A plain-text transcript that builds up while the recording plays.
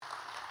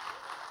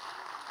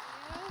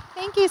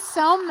Thank you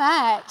so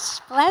much.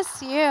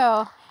 Bless you.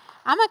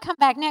 I'm going to come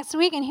back next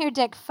week and hear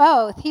Dick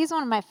Foth. He's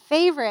one of my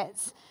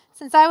favorites.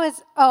 Since I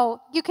was,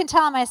 you can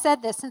tell him I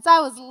said this. Since I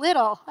was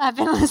little, I've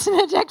been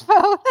listening to Dick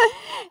Foth.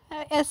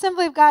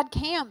 Assembly of God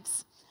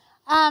camps.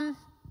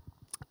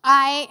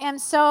 I am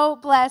so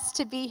blessed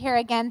to be here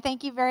again.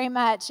 Thank you very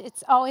much.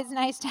 It's always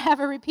nice to have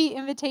a repeat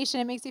invitation.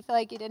 It makes you feel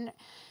like you didn't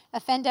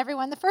offend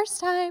everyone the first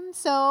time.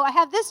 So I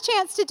have this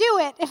chance to do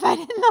it if I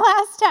didn't the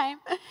last time.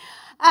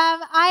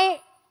 I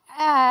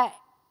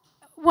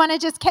want to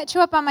just catch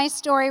you up on my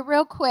story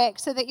real quick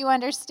so that you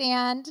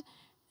understand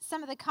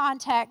some of the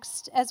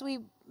context as we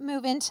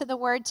move into the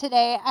Word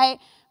today.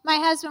 My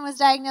husband was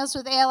diagnosed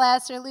with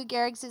ALS, or Lou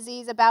Gehrig's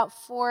disease, about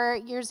 4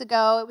 years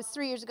ago. It was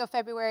 3 years ago,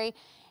 February.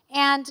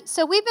 And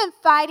so we've been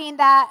fighting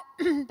that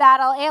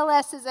battle.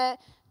 ALS is a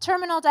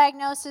terminal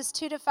diagnosis,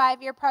 2 to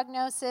 5 year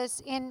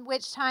prognosis, in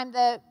which time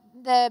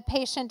the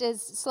patient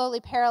is slowly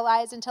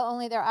paralyzed until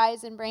only their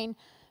eyes and brain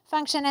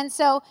function. And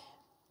so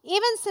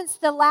even since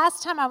the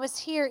last time I was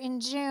here in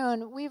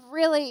June, we've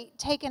really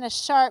taken a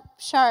sharp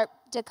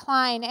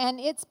decline, and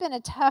it's been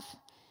a tough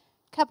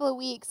couple of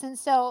weeks. And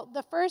so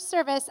the first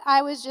service,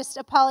 I was just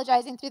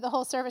apologizing through the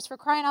whole service for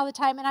crying all the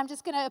time, and I'm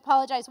just going to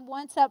apologize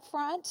once up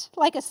front,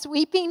 like a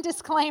sweeping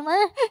disclaimer,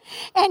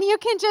 and you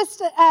can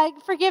just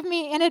forgive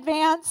me in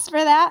advance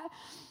for that.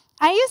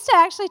 I used to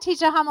actually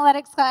teach a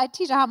homiletics class. I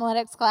teach a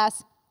homiletics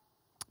class,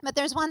 but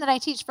there's one that I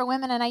teach for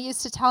women, and I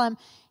used to tell them,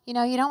 you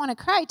don't want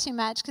to cry too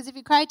much, because if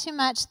you cry too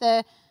much,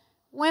 the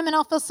women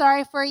will feel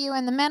sorry for you,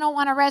 and the men will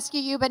want to rescue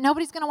you, but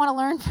nobody's going to want to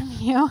learn from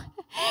you.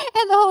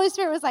 And the Holy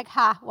Spirit was like,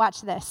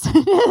 watch this.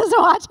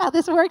 Watch how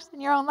this works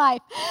in your own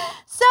life.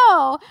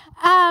 So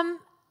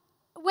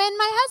when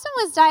my husband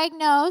was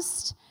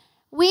diagnosed,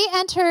 we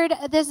entered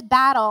this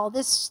battle,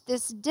 this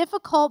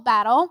difficult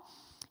battle,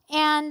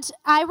 and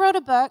I wrote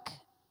a book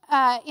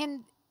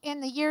in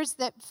the years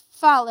that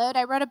followed.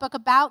 I wrote a book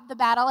about the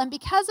battle, and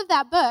because of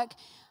that book,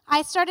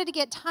 I started to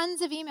get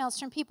tons of emails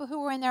from people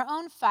who were in their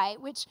own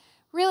fight, which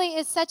really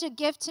is such a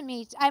gift to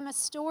me. I'm a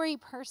story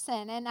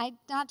person, and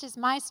not just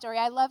my story.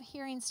 I love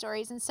hearing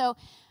stories. And so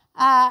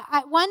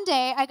one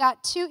day I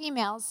got 2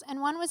 emails,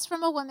 and one was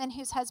from a woman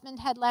whose husband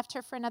had left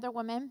her for another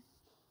woman,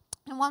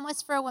 and one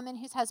was for a woman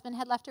whose husband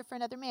had left her for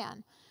another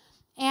man.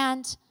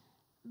 And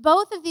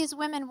both of these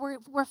women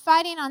were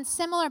fighting on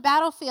similar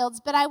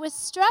battlefields, but I was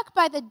struck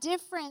by the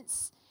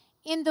difference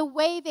in the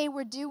way they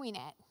were doing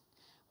it.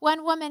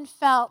 One woman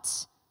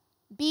felt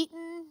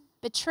beaten,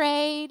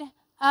 betrayed,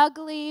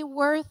 ugly,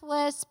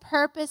 worthless,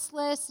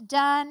 purposeless,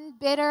 done,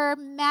 bitter,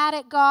 mad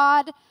at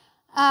God.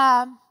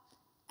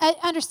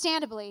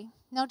 Understandably,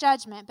 no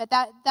judgment, but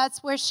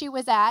that's where she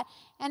was at.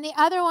 And the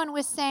other one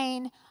was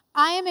saying,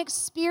 I am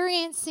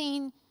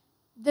experiencing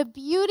the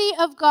beauty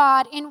of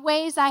God in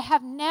ways I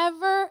have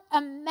never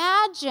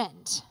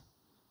imagined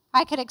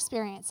I could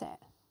experience it.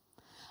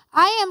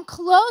 I am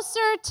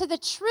closer to the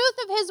truth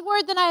of His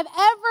Word than I have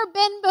ever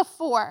been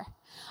before.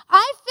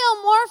 I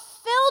feel more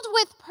filled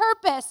with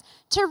purpose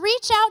to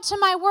reach out to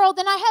my world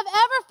than I have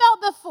ever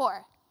felt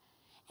before.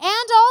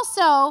 And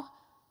also,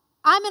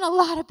 I'm in a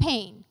lot of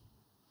pain.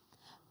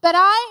 But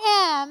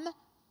I am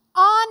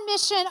on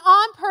mission,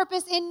 on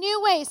purpose, in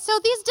new ways. So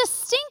these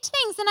distinct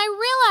things, and I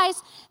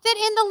realize that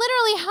in the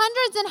literally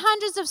hundreds and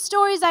hundreds of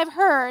stories I've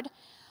heard,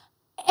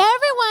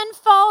 everyone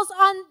falls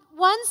on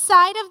one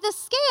side of the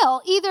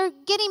scale, either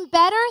getting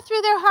better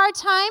through their hard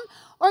time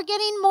or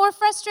getting more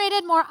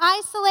frustrated, more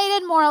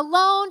isolated, more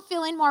alone,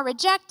 feeling more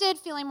rejected,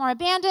 feeling more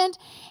abandoned.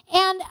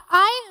 And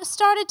I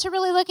started to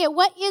really look at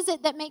what is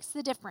it that makes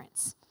the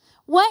difference?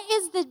 What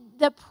is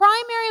the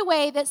primary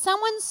way that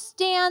someone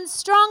stands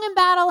strong in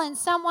battle and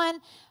someone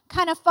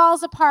kind of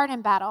falls apart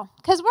in battle?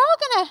 Because we're all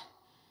going to,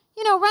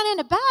 run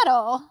into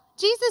battle.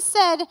 Jesus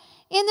said,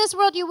 in this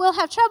world you will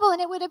have trouble,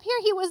 and it would appear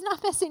He was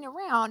not messing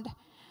around.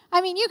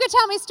 I mean, you could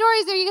tell me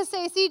stories or you could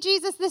say, see,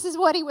 Jesus, this is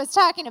what He was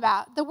talking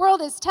about. The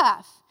world is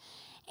tough.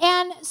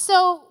 And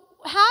so,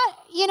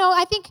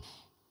 I think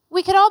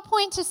we could all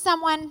point to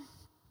someone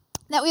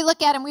that we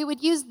look at and we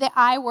would use the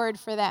I word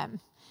for them.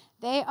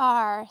 They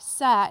are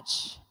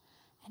such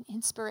an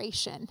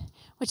inspiration,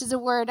 which is a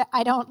word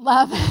I don't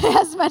love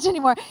as much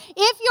anymore.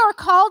 If you're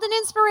called an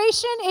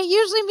inspiration, it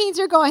usually means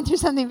you're going through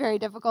something very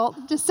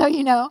difficult, just so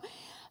you know.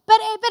 But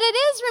it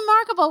is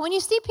remarkable when you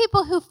see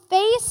people who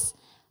face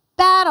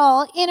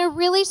battle in a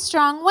really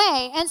strong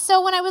way. And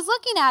so when I was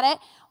looking at it,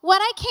 what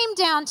I came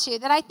down to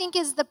that I think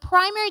is the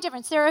primary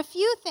difference, there are a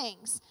few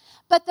things,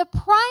 but the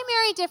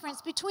primary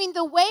difference between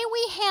the way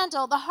we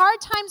handle the hard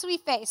times we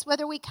face,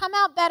 whether we come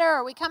out better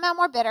or we come out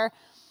more bitter,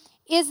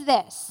 is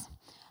this.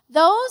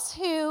 Those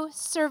who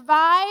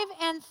survive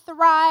and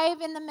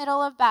thrive in the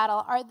middle of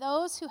battle are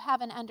those who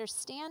have an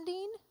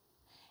understanding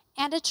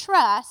and a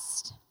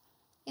trust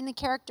in the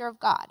character of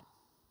God.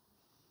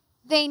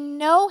 They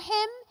know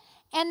Him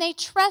and they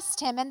trust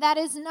Him, and that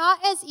is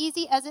not as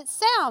easy as it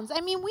sounds. I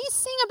mean, we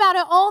sing about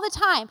it all the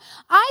time.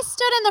 I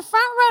stood in the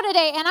front row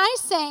today and I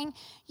sang,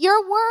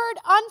 your word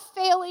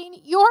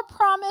unfailing, your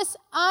promise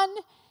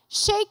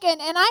unshaken.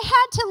 And I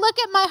had to look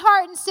at my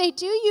heart and say,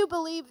 do you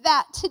believe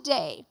that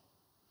today?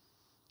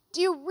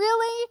 Do you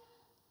really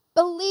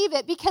believe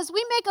it? Because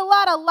we make a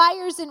lot of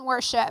liars in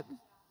worship.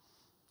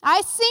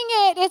 I sing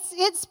it.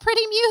 It's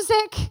pretty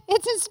music.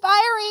 It's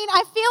inspiring.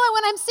 I feel it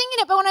when I'm singing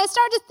it. But when I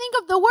start to think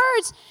of the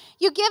words,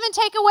 you give and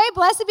take away,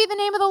 blessed be the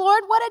name of the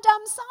Lord, what a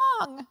dumb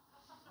song.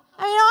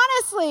 I mean,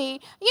 honestly.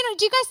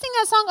 Do you guys sing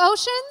that song,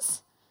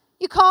 Oceans?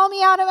 You call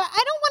me out of it.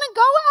 I don't want to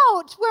go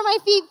out where my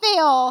feet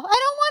fail. I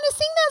don't want to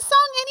sing that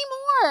song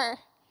anymore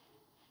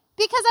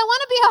because I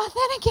want to be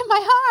authentic in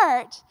my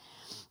heart.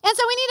 And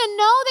so we need to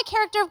know the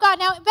character of God.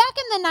 Now, back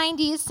in the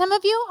 90s, some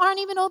of you aren't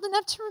even old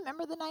enough to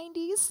remember the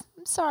 90s.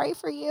 I'm sorry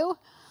for you.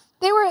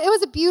 It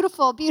was a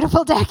beautiful,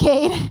 beautiful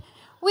decade.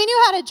 We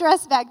knew how to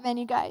dress back then,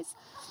 you guys.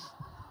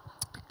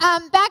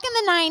 Back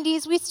in the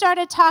 90s, we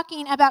started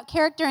talking about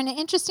character in an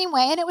interesting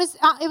way, and it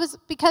was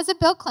because of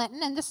Bill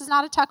Clinton, and this is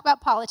not a talk about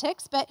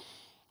politics, but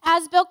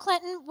as Bill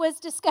Clinton was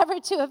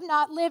discovered to have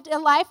not lived a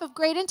life of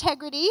great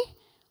integrity,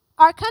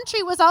 our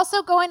country was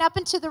also going up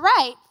and to the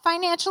right.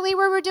 Financially,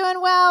 we were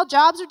doing well.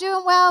 Jobs were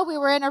doing well. We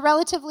were in a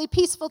relatively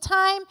peaceful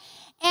time.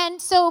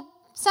 And so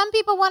some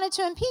people wanted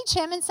to impeach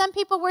him, and some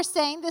people were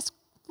saying this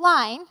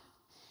line,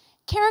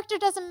 character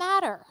doesn't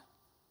matter.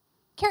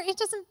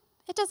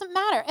 It doesn't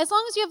matter. As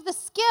long as you have the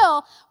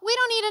skill, we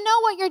don't need to know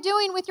what you're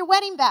doing with your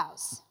wedding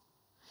vows.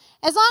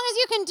 As long as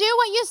you can do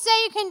what you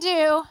say you can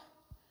do,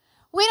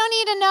 we don't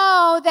need to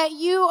know that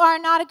you are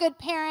not a good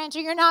parent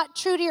or you're not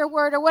true to your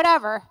word or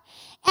whatever.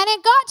 And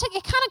it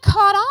kind of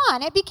caught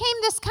on. It became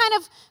this kind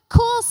of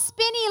cool,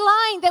 spinny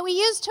line that we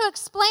use to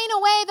explain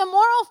away the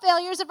moral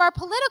failures of our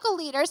political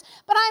leaders.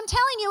 But I'm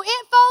telling you,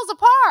 it falls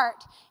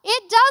apart.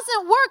 It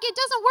doesn't work. It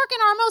doesn't work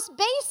in our most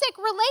basic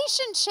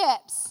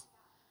relationships.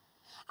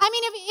 I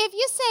mean, if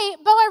you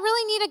say, Bo, I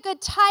really need a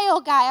good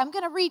tile guy. I'm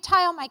going to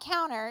retile my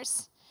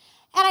counters.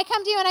 And I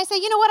come to you and I say,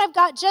 you know what, I've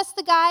got just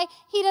the guy.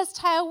 He does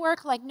tile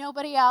work like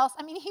nobody else.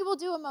 I mean, he will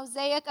do a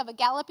mosaic of a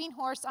galloping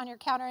horse on your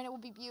counter and it will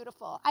be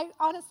beautiful. I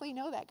honestly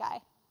know that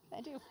guy.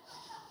 I do.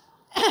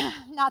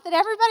 Not that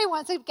everybody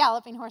wants a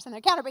galloping horse on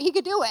their counter, but he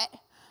could do it.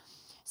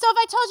 So if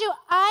I told you,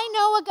 I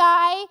know a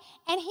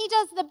guy and he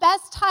does the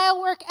best tile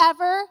work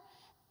ever,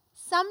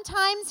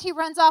 sometimes he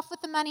runs off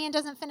with the money and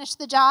doesn't finish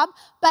the job.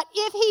 But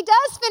if he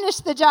does finish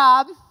the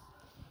job,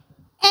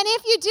 and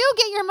if you do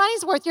get your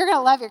money's worth, you're going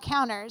to love your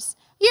counters.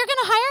 You're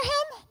going to hire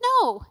him?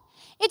 No.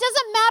 It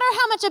doesn't matter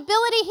how much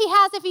ability he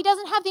has if he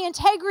doesn't have the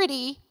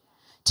integrity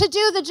to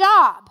do the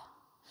job.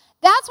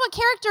 That's what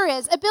character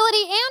is,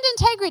 ability and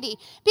integrity.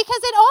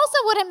 Because it also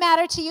wouldn't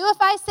matter to you if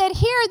I said,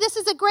 here, this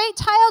is a great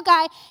tile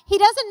guy. He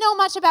doesn't know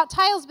much about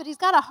tiles, but he's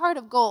got a heart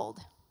of gold.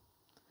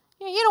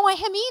 You don't want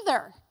him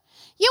either.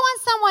 You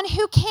want someone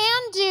who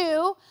can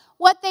do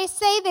what they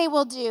say they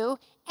will do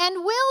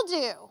and will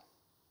do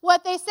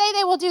what they say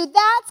they will do.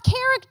 That's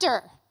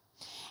character.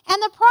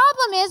 And the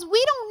problem is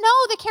we don't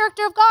know the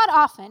character of God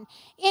often.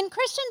 In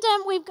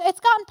Christendom, it's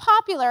gotten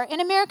popular in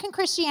American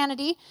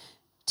Christianity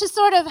to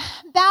sort of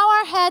bow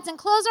our heads and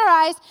close our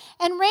eyes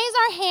and raise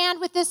our hand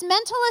with this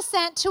mental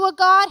assent to a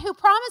God who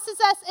promises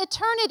us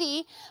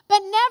eternity, but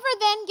never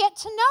then get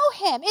to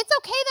know him. It's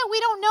okay that we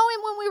don't know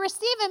him when we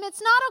receive him.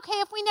 It's not okay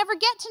if we never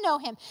get to know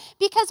him.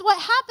 Because what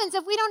happens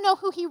if we don't know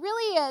who he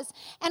really is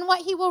and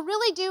what he will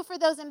really do for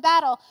those in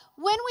battle,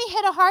 when we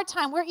hit a hard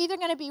time, we're either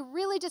going to be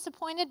really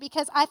disappointed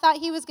because I thought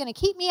he was going to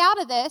keep me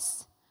out of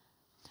this,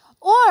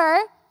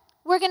 or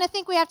we're going to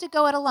think we have to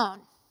go it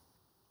alone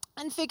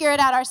and figure it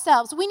out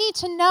ourselves. We need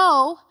to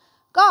know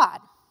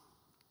God.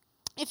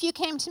 If you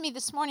came to me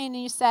this morning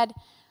and you said,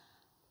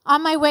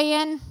 on my way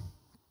in,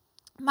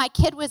 my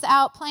kid was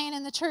out playing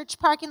in the church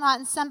parking lot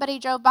and somebody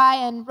drove by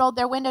and rolled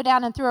their window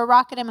down and threw a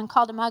rock at him and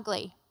called him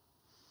ugly,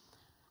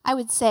 I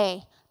would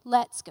say,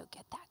 let's go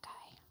get that guy.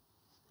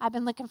 I've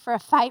been looking for a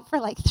fight for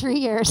like 3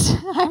 years.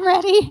 I'm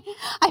ready.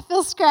 I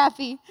feel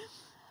scrappy.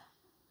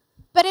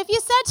 But if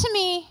you said to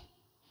me,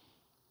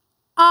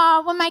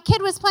 when my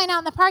kid was playing out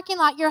in the parking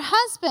lot, your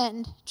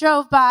husband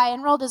drove by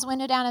and rolled his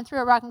window down and threw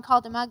a rock and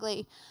called him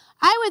ugly,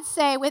 I would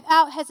say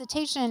without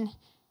hesitation,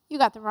 you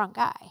got the wrong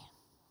guy.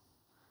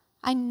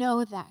 I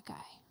know that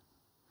guy.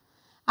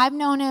 I've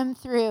known him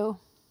through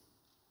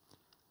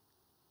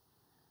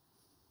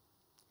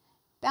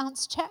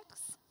bounce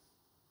checks.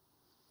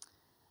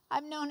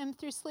 I've known him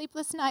through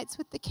sleepless nights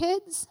with the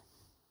kids.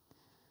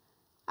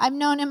 I've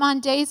known him on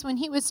days when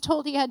he was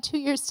told he had 2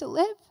 years to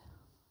live.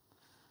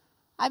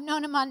 I've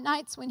known him on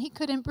nights when he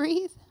couldn't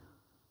breathe.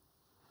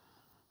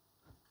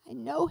 I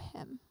know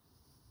him.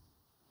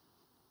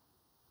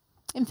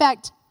 In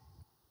fact,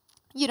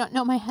 you don't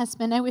know my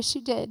husband. I wish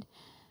you did.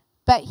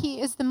 But he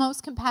is the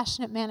most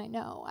compassionate man I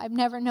know. I've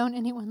never known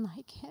anyone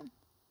like him.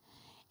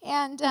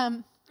 And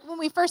when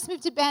we first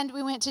moved to Bend,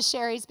 we went to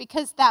Sherry's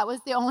because that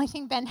was the only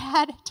thing Bend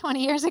had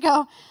 20 years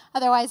ago.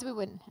 Otherwise, we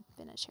wouldn't have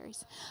been at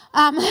Sherry's.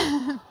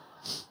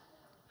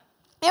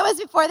 It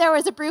was before there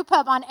was a brew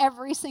pub on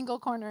every single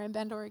corner in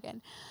Bend,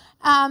 Oregon.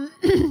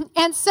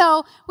 And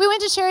so we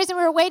went to Sherry's and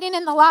we were waiting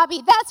in the lobby.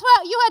 That's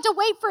what you had to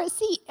wait for a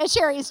seat at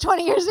Sherry's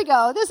 20 years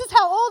ago. This is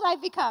how old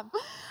I've become.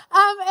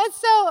 And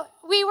so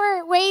we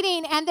were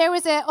waiting, and there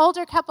was an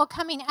older couple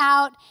coming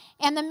out,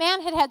 and the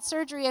man had had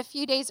surgery a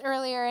few days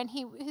earlier, and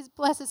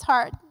bless his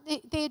heart,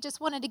 they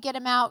just wanted to get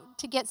him out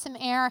to get some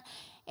air,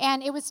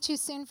 and it was too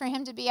soon for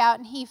him to be out,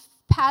 and he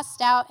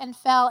passed out and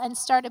fell and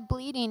started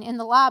bleeding in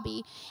the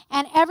lobby,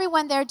 and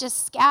everyone there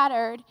just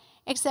scattered,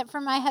 except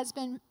for my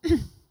husband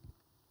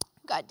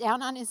got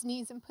down on his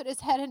knees and put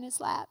his head in his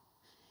lap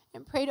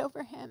and prayed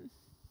over him.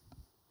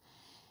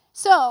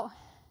 So,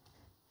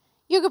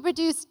 you could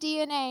produce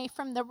DNA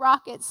from the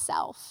rock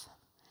itself,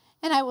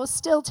 and I will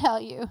still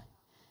tell you,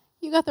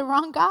 you got the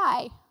wrong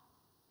guy.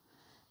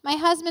 My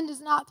husband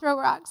does not throw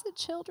rocks at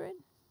children.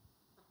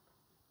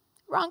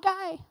 Wrong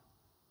guy.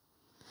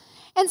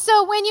 And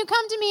so when you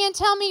come to me and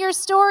tell me your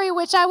story,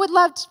 which I would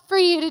love for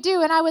you to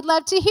do, and I would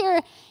love to hear,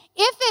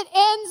 if it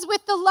ends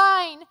with the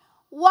line,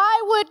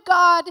 why would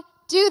God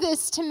do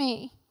this to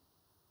me?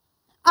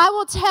 I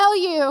will tell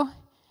you,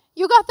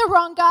 you got the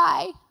wrong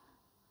guy.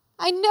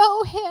 I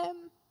know him.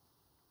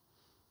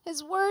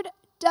 His word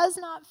does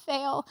not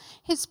fail.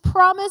 His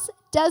promise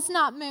does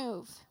not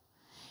move.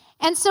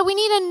 And so we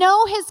need to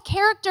know his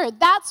character.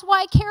 That's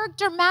why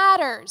character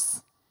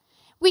matters.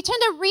 We tend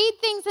to read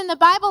things in the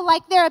Bible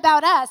like they're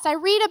about us. I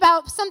read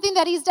about something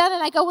that he's done,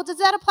 and I go, well, does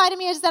that apply to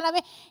me? Or does that apply?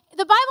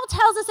 The Bible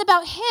tells us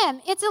about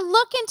him. It's a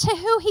look into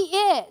who he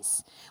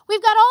is.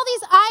 We've got all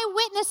these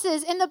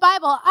eyewitnesses in the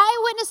Bible,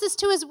 eyewitnesses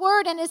to his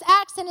word and his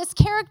acts and his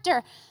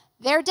character.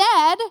 They're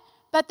dead,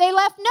 but they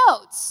left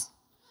notes.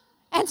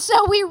 And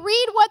so we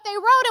read what they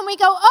wrote, and we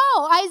go,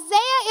 oh,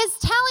 Isaiah is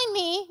telling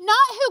me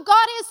not who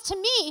God is to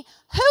me,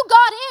 who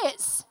God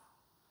is.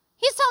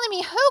 He's telling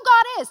me who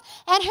God is,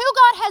 and who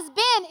God has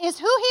been is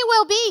who he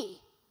will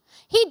be.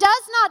 He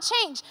does not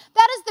change.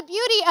 That is the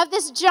beauty of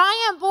this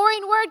giant,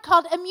 boring word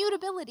called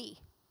immutability.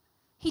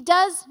 He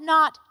does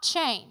not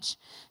change.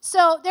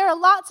 So there are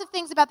lots of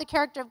things about the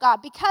character of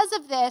God. Because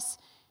of this,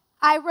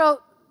 I wrote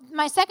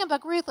my second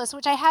book, Ruthless,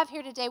 which I have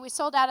here today. We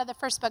sold out of the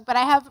first book, but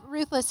I have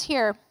Ruthless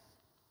here.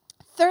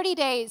 30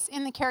 days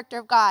in the character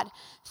of God.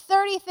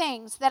 30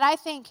 things that I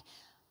think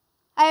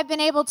I have been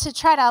able to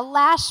try to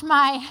lash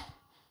my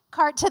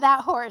cart to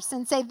that horse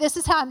and say, this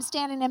is how I'm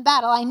standing in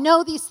battle. I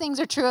know these things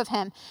are true of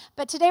him.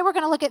 But today we're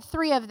going to look at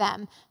 3 of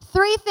them.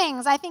 3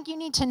 things I think you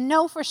need to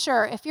know for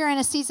sure if you're in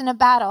a season of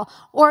battle,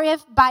 or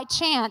if by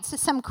chance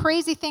some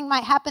crazy thing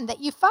might happen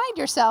that you find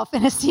yourself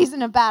in a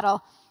season of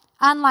battle.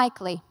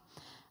 Unlikely,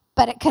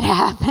 but it could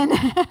happen.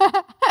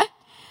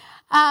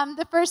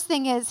 The first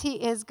thing is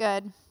he is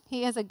good.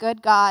 He is a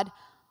good God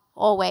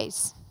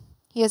always.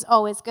 He is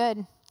always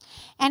good.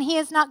 And he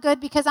is not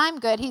good because I'm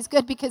good. He's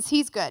good because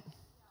he's good.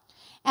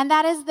 And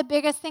that is the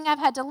biggest thing I've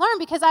had to learn,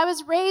 because I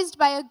was raised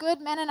by a good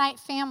Mennonite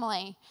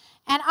family.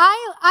 And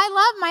I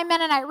love my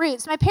Mennonite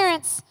roots. My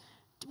parents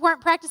weren't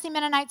practicing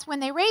Mennonites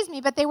when they raised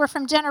me, but they were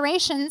from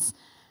generations.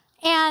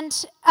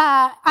 And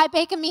I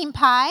bake a mean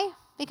pie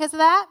because of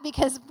that,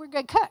 because we're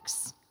good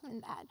cooks.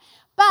 And that.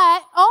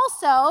 But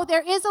also,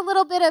 there is a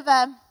little bit of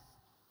a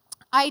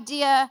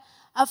idea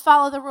of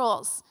follow the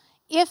rules.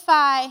 If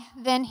I,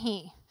 then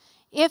he.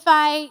 If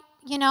I,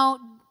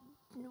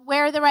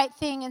 wear the right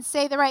thing and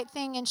say the right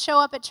thing and show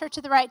up at church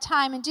at the right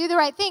time and do the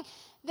right thing,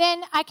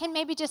 then I can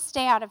maybe just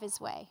stay out of his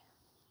way.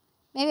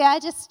 Maybe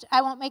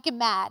I won't make him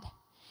mad.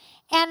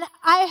 And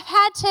I've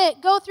had to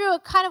go through a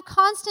kind of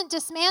constant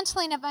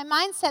dismantling of my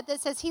mindset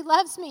that says he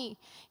loves me.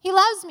 He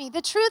loves me.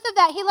 The truth of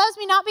that, he loves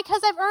me not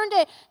because I've earned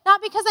it,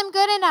 not because I'm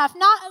good enough,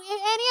 not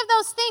any of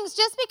those things,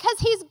 just because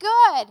he's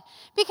good,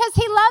 because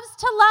he loves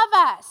to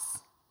love us.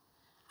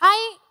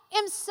 I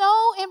am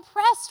so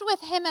impressed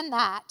with him in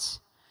that.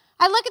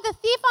 I look at the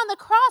thief on the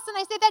cross and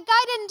I say, that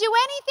guy didn't do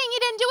anything.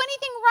 He didn't do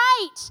anything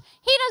right.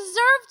 He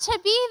deserved to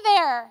be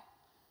there.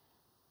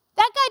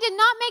 That guy did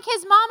not make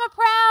his mama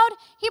proud.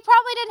 He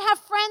probably didn't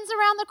have friends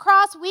around the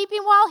cross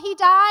weeping while he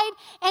died.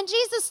 And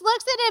Jesus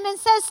looks at him and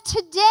says,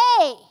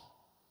 today,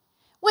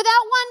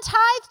 without one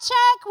tithe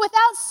check,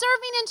 without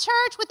serving in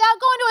church,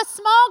 without going to a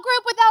small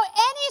group, without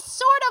any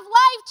sort of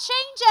life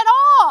change at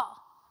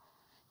all,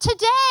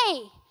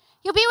 today,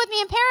 you'll be with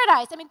me in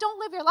paradise. I mean, don't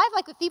live your life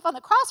like the thief on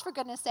the cross, for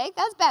goodness sake.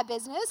 That's bad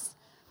business.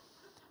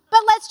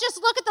 But let's just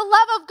look at the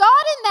love of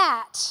God in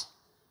that.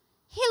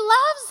 He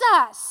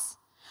loves us.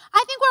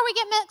 I think where we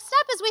get mixed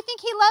up is we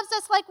think he loves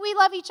us like we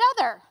love each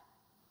other.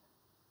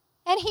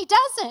 And he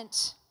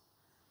doesn't.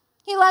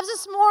 He loves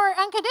us more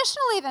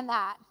unconditionally than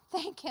that.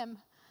 Thank him.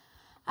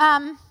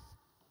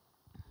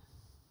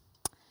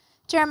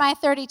 Jeremiah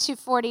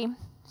 32:40.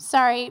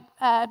 Sorry,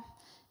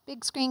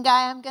 big screen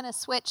guy, I'm going to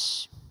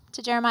switch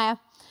to Jeremiah.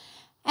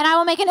 And I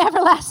will make an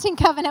everlasting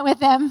covenant with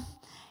them,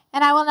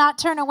 and I will not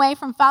turn away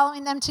from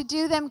following them to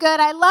do them good.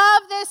 I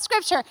love this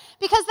scripture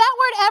because that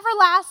word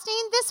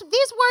everlasting, these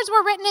words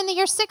were written in the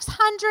year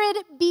 600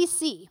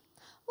 BC.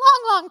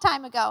 Long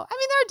time ago. I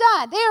mean, they're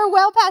done. They are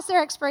well past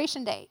their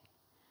expiration date.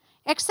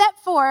 Except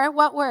for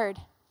what word?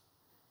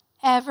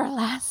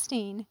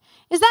 Everlasting.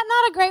 Is that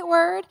not a great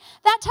word?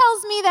 That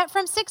tells me that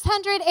from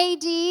 600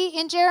 AD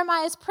in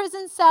Jeremiah's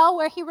prison cell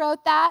where he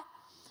wrote that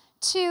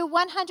to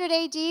 100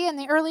 AD in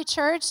the early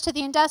church, to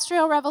the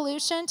Industrial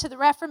Revolution, to the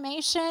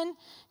Reformation,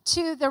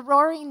 to the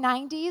roaring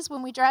 90s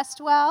when we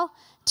dressed well,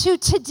 to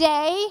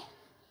today,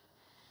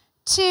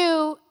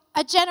 to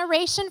a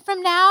generation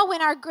from now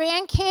when our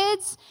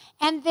grandkids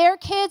and their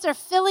kids are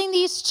filling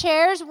these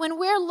chairs, when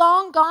we're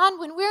long gone,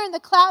 when we're in the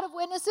cloud of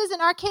witnesses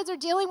and our kids are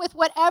dealing with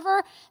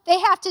whatever they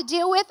have to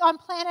deal with on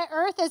planet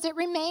Earth as it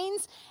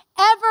remains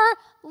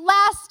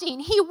everlasting.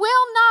 He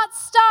will not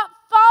stop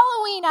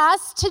following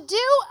us to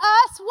do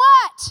us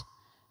what?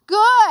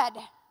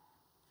 Good.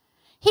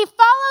 He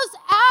follows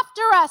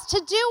after us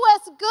to do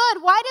us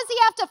good. Why does he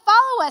have to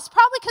follow us?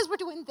 Probably because we're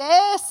doing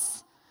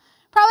this.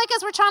 Probably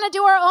because we're trying to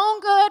do our own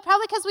good.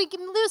 Probably because we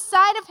can lose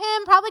sight of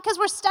him. Probably because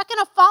we're stuck in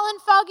a fallen,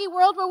 foggy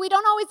world where we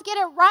don't always get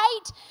it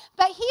right.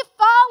 But he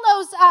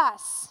follows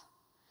us.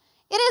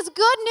 It is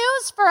good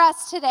news for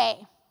us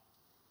today.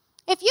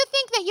 If you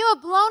think that you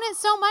have blown it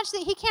so much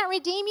that he can't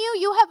redeem you,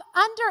 you have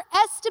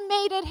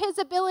underestimated his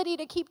ability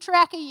to keep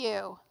track of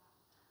you.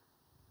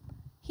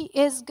 He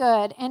is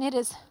good, and it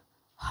is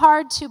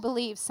hard to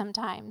believe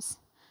sometimes.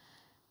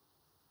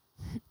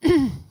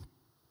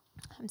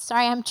 I'm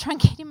sorry, I'm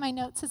truncating my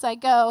notes as I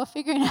go,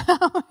 figuring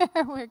out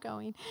where we're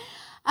going.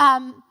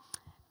 I've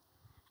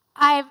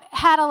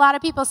had a lot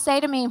of people say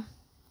to me,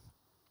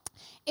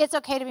 it's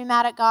okay to be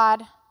mad at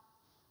God.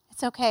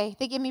 It's okay.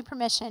 They give me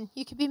permission.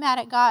 You can be mad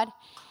at God.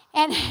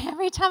 And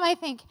every time I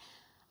think,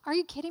 are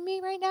you kidding me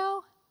right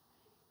now?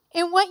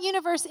 In what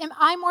universe am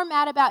I more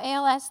mad about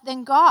ALS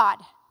than God?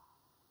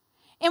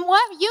 In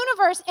what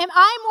universe am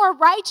I more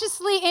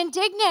righteously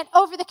indignant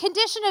over the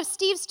condition of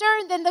Steve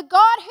Stern than the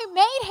God who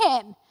made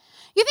him?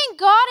 You think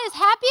God is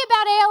happy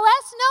about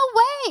ALS? No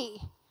way.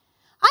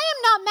 I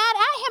am not mad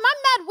at him.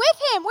 I'm mad with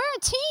him. We're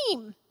a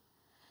team.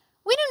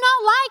 We do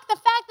not like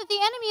the fact that the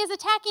enemy is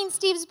attacking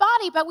Steve's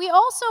body, but we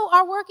also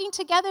are working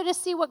together to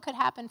see what could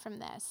happen from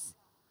this.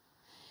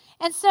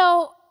 And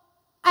so,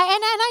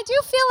 I do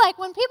feel like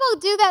when people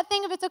do that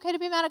thing of it's okay to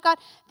be mad at God,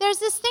 there's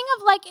this thing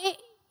of like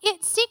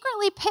it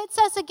secretly pits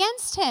us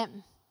against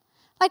him.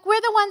 Like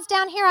we're the ones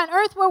down here on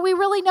earth where we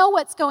really know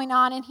what's going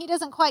on and he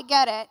doesn't quite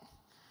get it.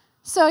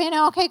 So,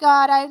 okay,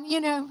 God,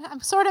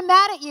 I'm sort of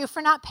mad at you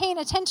for not paying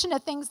attention to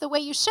things the way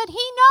you should.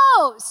 He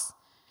knows.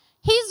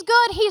 He's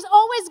good. He's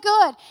always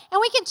good.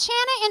 And we can chant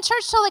it in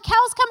church till the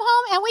cows come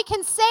home, and we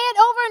can say it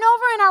over and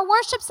over in our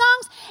worship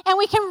songs, and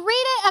we can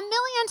read it a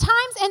million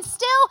times and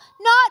still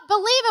not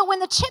believe it when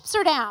the chips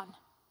are down.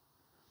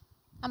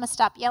 I'm going to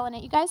stop yelling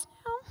at you guys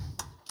now.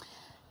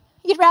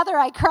 You'd rather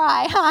I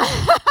cry,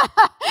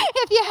 huh?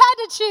 If you had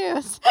to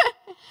choose.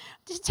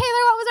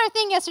 Taylor, what was our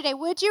thing yesterday?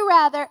 Would you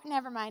rather?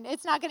 Never mind.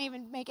 It's not going to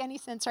even make any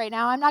sense right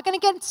now. I'm not going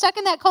to get stuck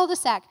in that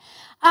cul-de-sac.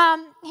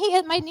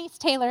 My niece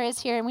Taylor is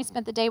here, and we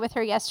spent the day with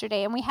her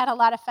yesterday, and we had a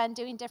lot of fun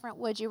doing different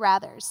would you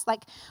rathers.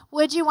 Like,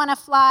 would you want to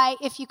fly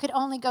if you could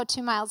only go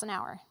 2 miles an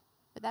hour?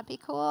 Would that be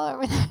cool?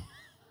 Or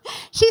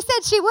she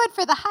said she would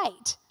for the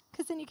height,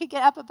 because then you could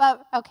get up above.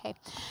 Okay.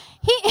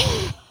 He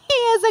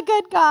is a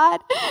good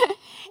God,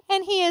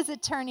 and he is a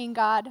turning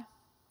God.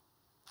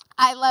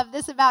 I love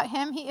this about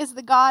him. He is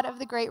the God of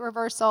the great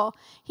reversal.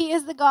 He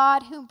is the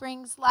God who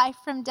brings life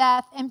from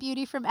death and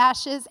beauty from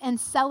ashes and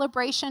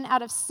celebration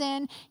out of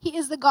sin. He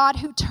is the God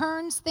who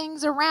turns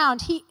things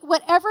around.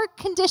 Whatever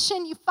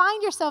condition you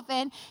find yourself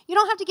in, you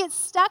don't have to get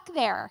stuck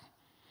there.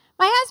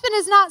 My husband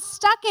is not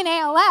stuck in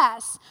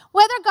ALS.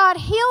 Whether God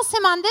heals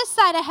him on this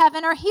side of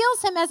heaven or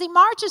heals him as he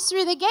marches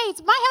through the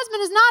gates, my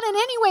husband is not in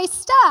any way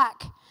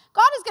stuck.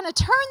 God is going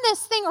to turn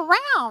this thing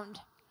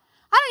around.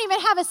 I don't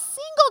even have a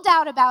single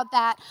doubt about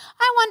that.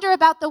 I wonder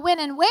about the when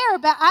and where,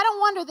 but I don't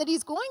wonder that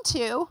he's going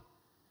to.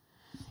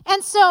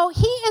 And so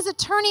he is a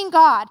turning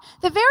God.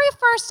 The very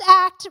first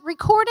act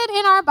recorded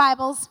in our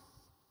Bibles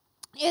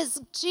is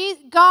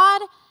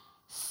God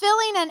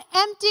filling an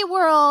empty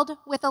world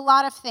with a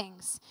lot of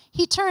things.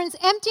 He turns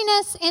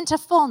emptiness into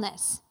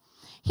fullness.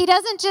 He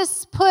doesn't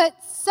just put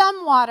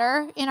some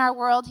water in our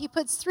world. He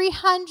puts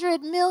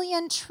 300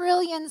 million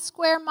trillion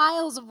square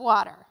miles of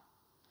water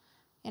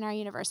in our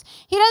universe.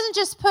 He doesn't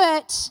just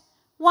put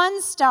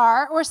one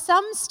star or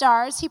some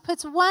stars. He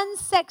puts 1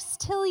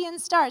 sextillion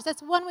stars.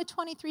 That's 1 with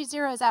 23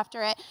 zeros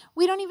after it.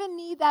 We don't even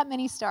need that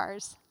many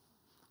stars.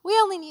 We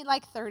only need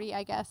like 30,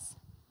 I guess.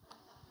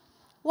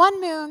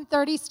 1 moon,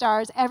 30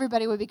 stars.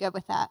 Everybody would be good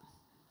with that.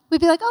 We'd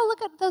be like, oh,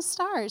 look at those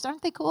stars.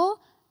 Aren't they cool?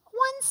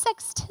 1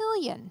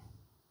 sextillion.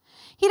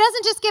 He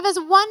doesn't just give us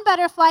one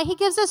butterfly. He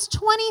gives us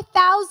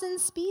 20,000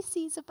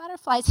 species of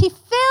butterflies. He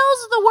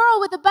fills the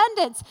world with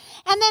abundance.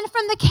 And then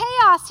from the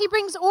chaos, he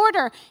brings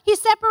order. He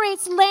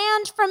separates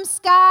land from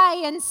sky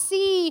and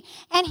sea.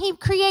 And he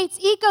creates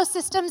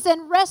ecosystems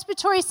and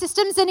respiratory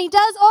systems. And he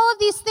does all of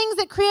these things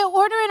that create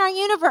order in our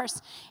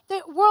universe.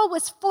 The world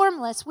was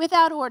formless,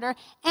 without order,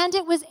 and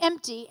it was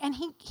empty. And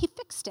he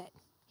fixed it.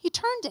 He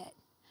turned it.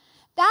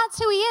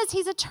 That's who he is.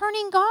 He's a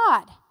turning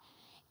God.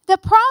 The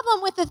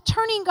problem with the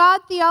turning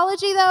God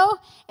theology, though,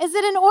 is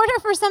that in order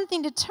for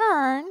something to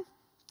turn,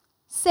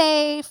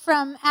 say,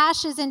 from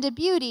ashes into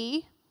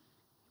beauty,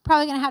 you're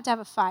probably going to have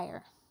a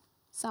fire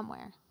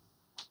somewhere.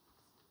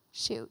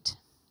 Shoot.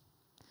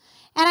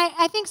 And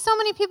I think so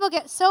many people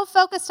get so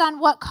focused on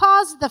what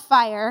caused the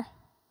fire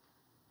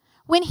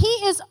when he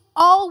is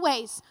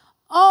always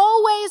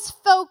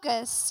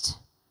focused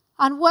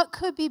on what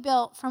could be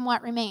built from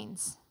what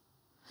remains.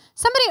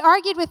 Somebody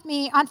argued with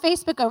me on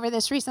Facebook over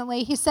this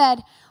recently. He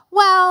said,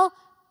 well,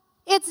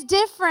 it's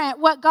different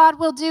what God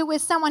will do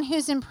with someone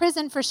who's in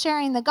prison for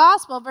sharing the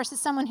gospel versus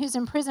someone who's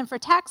in prison for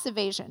tax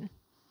evasion.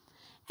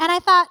 And I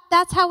thought,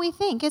 that's how we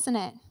think, isn't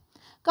it?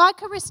 God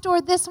could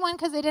restore this one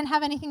because they didn't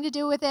have anything to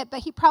do with it, but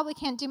he probably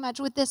can't do much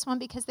with this one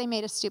because they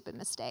made a stupid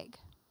mistake.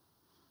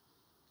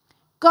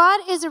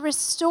 God is a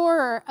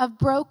restorer of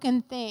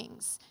broken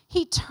things.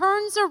 He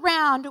turns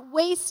around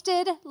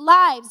wasted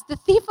lives. The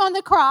thief on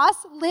the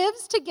cross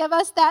lives to give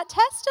us that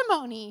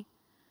testimony.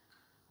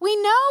 We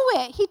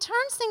know it. He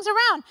turns things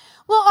around.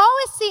 We'll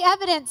always see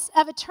evidence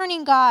of a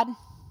turning God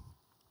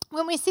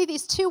when we see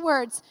these two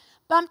words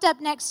bumped up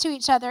next to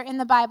each other in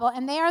the Bible,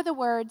 and they are the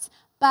words,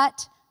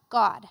 but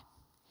God.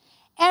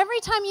 Every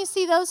time you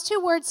see those two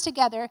words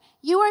together,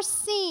 you are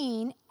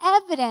seeing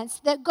evidence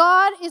that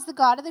God is the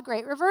God of the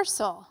great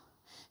reversal.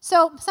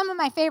 So some of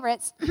my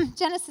favorites,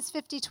 Genesis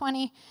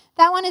 50:20,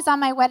 that one is on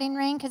my wedding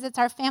ring because it's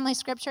our family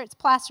scripture. It's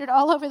plastered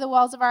all over the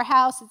walls of our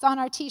house. It's on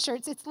our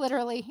t-shirts. It's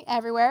literally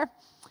everywhere.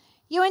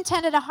 You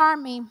intended to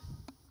harm me,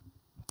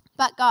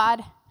 but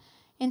God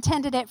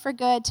intended it for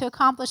good to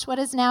accomplish what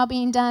is now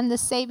being done, the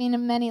saving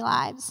of many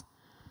lives.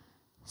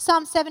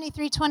 Psalm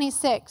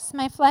 73:26,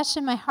 my flesh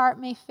and my heart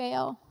may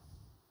fail,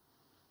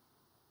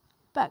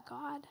 but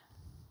God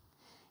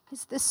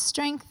is the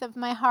strength of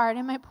my heart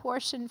and my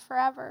portion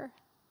forever.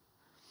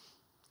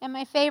 And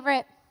my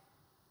favorite,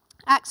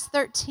 Acts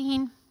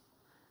 13,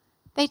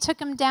 they took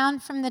him down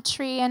from the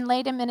tree and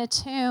laid him in a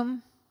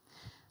tomb.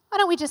 Why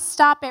don't we just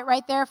stop it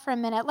right there for a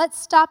minute? Let's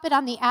stop it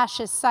on the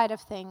ashes side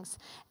of things.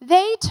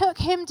 They took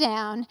him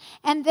down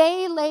and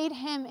they laid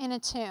him in a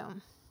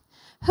tomb.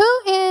 Who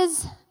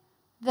is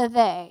the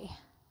they?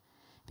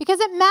 Because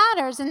it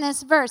matters in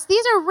this verse.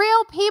 These are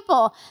real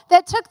people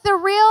that took the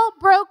real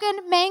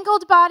broken,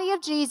 mangled body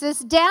of Jesus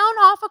down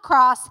off a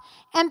cross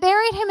and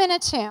buried him in a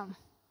tomb.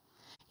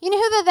 You know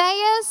who the they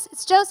is?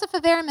 It's Joseph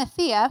of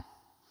Arimathea.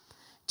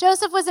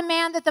 Joseph was a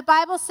man that the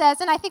Bible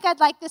says, and I think I'd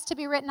like this to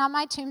be written on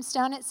my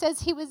tombstone, it says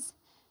he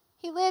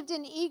lived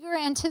in eager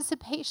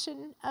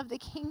anticipation of the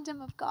kingdom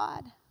of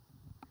God.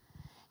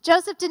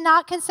 Joseph did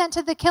not consent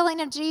to the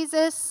killing of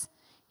Jesus.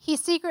 He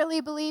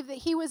secretly believed that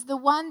he was the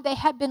one they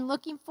had been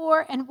looking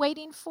for and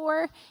waiting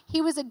for.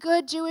 He was a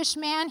good Jewish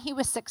man. He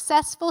was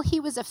successful. He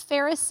was a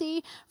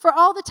Pharisee. For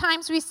all the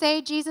times we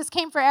say Jesus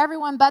came for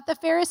everyone but the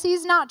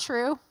Pharisees, not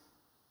true.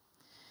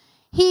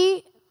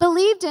 He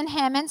believed in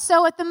him, and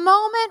so at the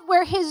moment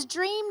where his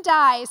dream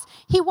dies,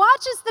 he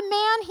watches the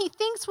man he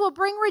thinks will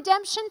bring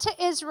redemption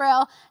to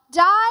Israel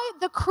die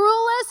the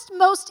cruelest,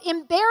 most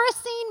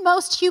embarrassing,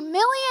 most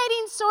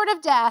humiliating sort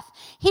of death.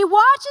 He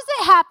watches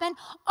it happen.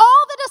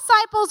 All the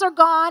disciples are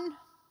gone.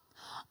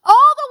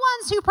 All the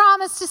ones who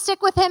promised to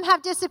stick with him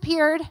have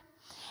disappeared.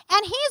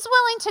 And he's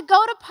willing to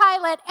go to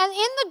Pilate, and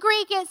in the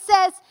Greek it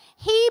says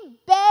he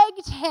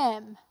begged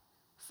him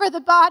for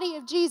the body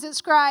of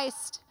Jesus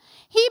Christ.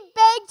 He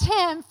begged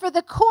him for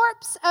the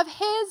corpse of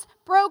his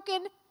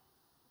broken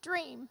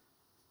dream.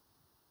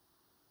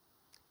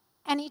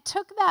 And he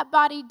took that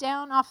body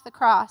down off the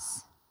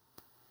cross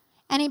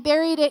and he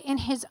buried it in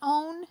his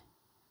own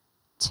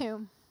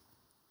tomb.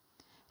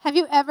 Have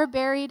you ever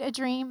buried a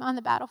dream on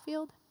the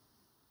battlefield?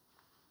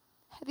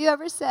 Have you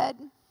ever said,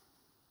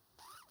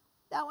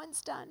 that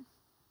one's done?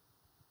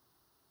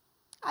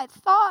 I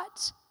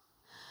thought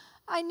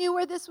I knew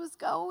where this was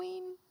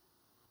going,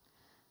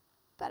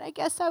 but I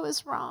guess I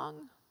was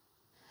wrong.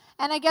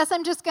 And I guess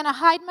I'm just going to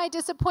hide my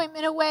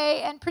disappointment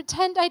away and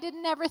pretend I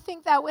didn't ever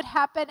think that would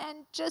happen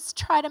and just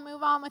try to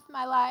move on with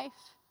my life.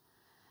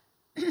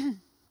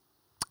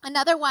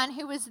 Another one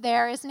who was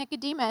there is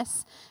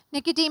Nicodemus.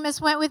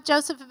 Nicodemus went with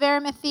Joseph of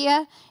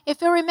Arimathea.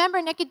 If you'll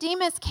remember,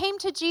 Nicodemus came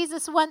to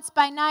Jesus once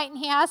by night and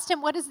he asked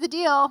him, what is the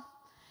deal?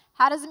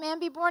 How does a man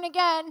be born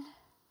again?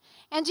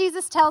 And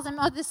Jesus tells him,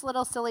 this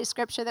little silly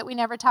scripture that we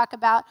never talk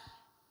about.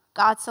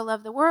 God so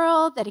loved the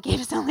world that he gave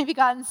his only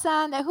begotten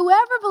son, that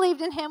whoever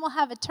believed in him will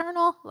have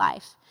eternal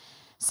life.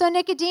 So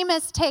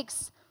Nicodemus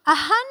takes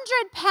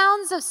 100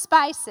 pounds of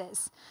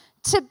spices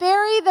to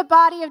bury the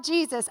body of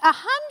Jesus.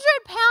 100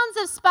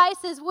 pounds of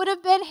spices would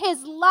have been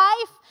his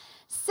life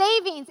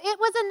savings. It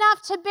was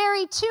enough to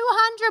bury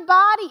 200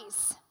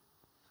 bodies.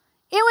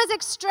 It was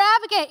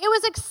extravagant. It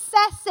was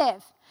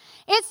excessive.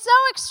 It's so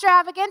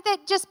extravagant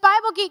that just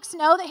Bible geeks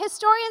know that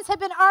historians have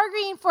been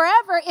arguing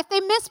forever if they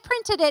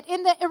misprinted it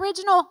in the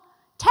original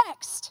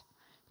text.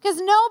 Because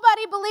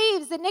nobody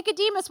believes that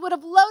Nicodemus would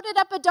have loaded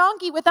up a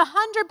donkey with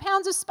 100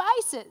 pounds of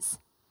spices.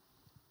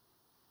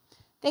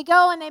 They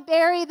go and they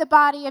bury the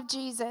body of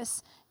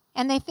Jesus,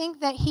 and they think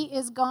that he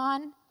is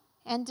gone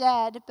and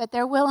dead, but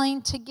they're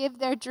willing to give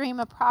their dream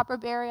a proper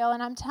burial,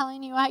 and I'm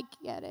telling you, I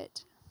get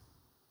it.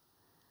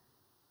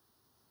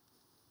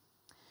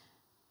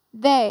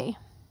 They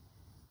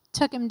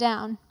took him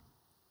down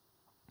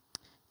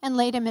and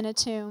laid him in a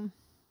tomb.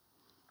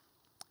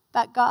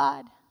 But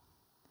God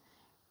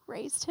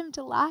raised him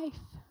to life.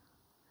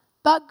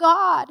 But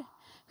God,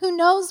 who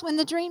knows when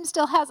the dream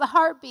still has a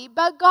heartbeat,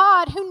 but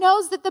God, who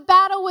knows that the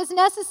battle was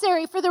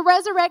necessary for the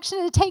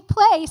resurrection to take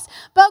place,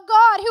 but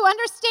God, who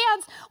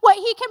understands what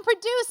he can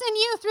produce in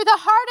you through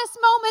the hardest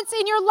moments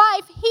in your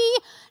life, he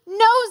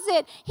knows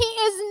it. He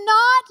is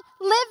not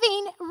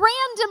living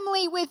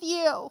randomly with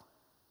you.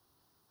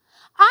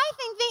 I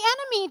think the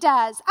enemy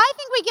does. I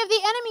think we give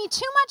the enemy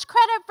too much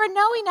credit for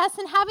knowing us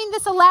and having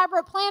this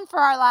elaborate plan for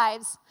our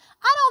lives.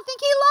 I don't think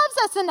he loves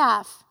us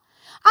enough.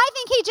 I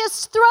think he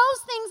just throws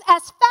things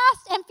as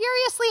fast and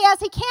furiously as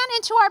he can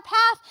into our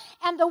path,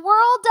 and the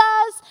world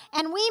does,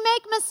 and we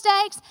make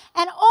mistakes,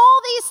 and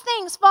all these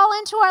things fall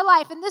into our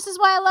life. And this is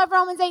why I love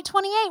Romans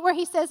 8:28, where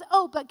he says,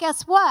 oh, but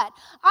guess what?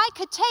 I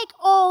could take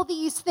all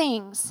these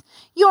things,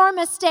 your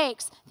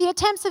mistakes, the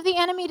attempts of the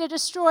enemy to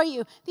destroy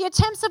you, the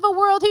attempts of a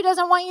world who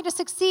doesn't want you to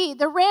succeed,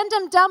 the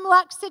random dumb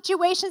luck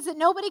situations that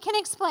nobody can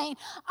explain.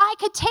 I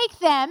could take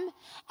them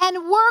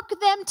and work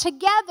them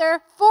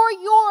together for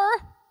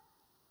your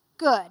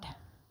good.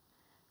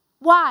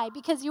 Why?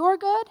 Because you're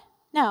good?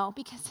 No,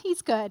 because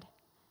he's good.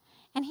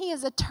 And he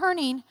is a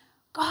turning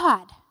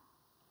God.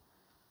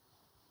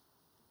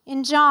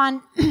 In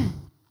John,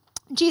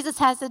 Jesus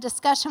has a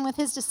discussion with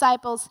his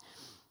disciples,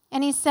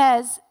 and he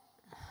says,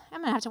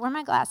 I'm going to have to wear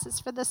my glasses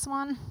for this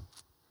one.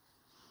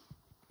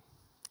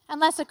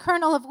 Unless a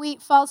kernel of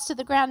wheat falls to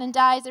the ground and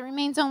dies, it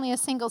remains only a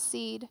single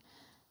seed.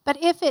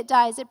 But if it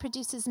dies, it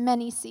produces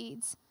many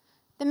seeds.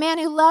 The man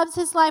who loves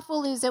his life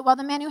will lose it, while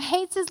the man who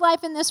hates his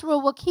life in this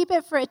world will keep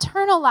it for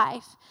eternal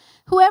life.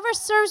 Whoever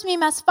serves me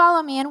must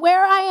follow me, and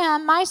where I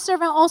am, my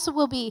servant also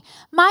will be.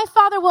 My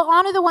Father will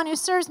honor the one who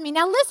serves me.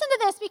 Now listen to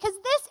this, because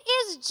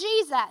this is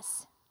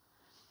Jesus.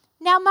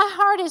 Now my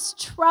heart is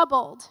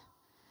troubled.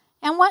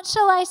 And what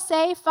shall I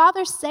say?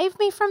 Father, save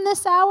me from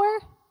this hour?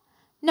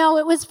 No,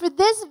 it was for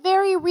this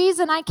very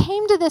reason I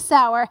came to this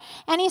hour.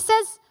 And he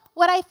says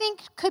what I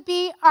think could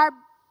be our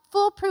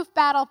foolproof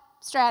battle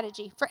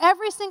strategy for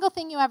every single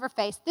thing you ever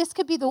face. This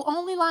could be the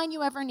only line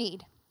you ever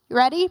need. You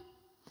ready?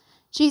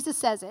 Jesus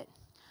says it.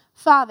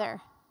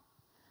 Father,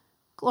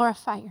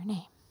 glorify your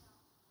name.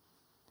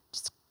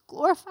 Just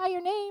glorify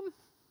your name.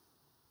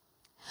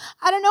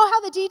 I don't know how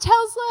the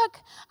details look.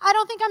 I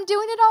don't think I'm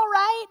doing it all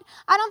right.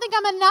 I don't think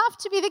I'm enough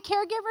to be the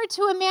caregiver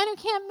to a man who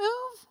can't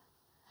move.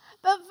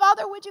 But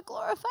Father, would you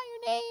glorify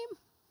your name?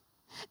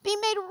 Be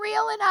made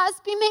real in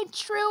us. Be made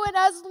true in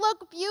us.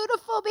 Look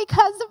beautiful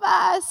because of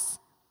us.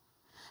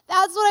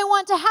 That's what I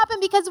want to happen,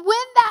 because when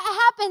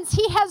that happens,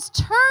 he has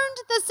turned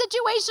the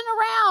situation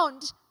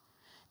around.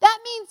 That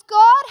means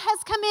God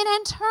has come in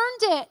and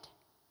turned it.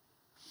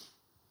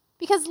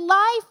 Because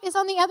life is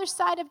on the other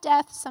side of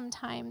death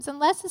sometimes.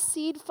 Unless a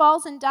seed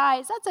falls and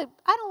dies. I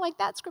don't like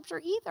that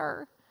scripture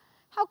either.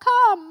 How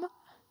come?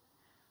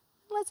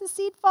 Unless a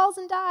seed falls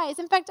and dies.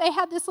 In fact, I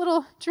had this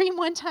little dream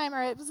one time,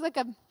 or it was like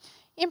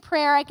in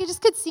prayer, I could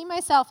see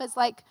myself as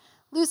like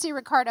Lucy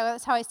Ricardo.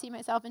 That's how I see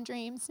myself in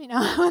dreams, with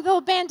a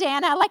little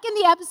bandana, like in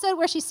the episode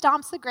where she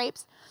stomps the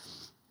grapes.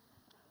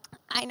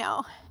 I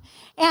know.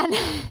 And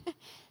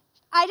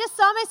I just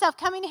saw myself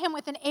coming to him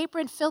with an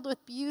apron filled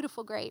with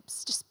beautiful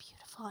grapes, just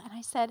beautiful. And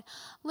I said,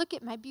 look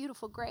at my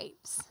beautiful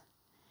grapes.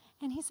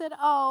 And he said,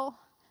 oh,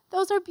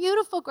 those are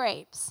beautiful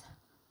grapes.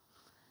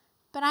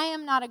 But I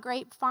am not a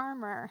grape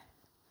farmer.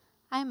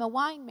 I am a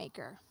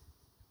winemaker.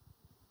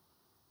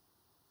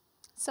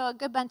 So a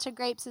good bunch of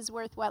grapes is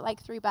worth what,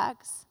 like $3?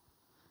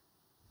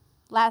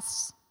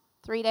 Lasts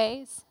 3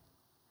 days.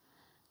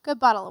 Good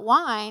bottle of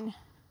wine,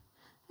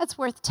 that's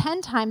worth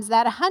 10 times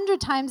that,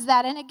 100 times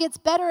that, and it gets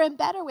better and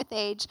better with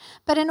age.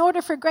 But in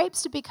order for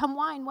grapes to become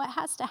wine, what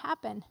has to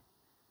happen?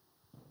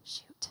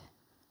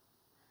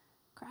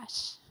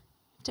 Crush.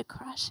 To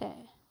crush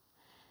it.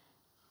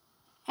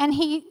 And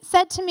he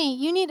said to me,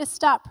 you need to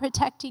stop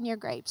protecting your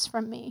grapes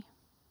from me.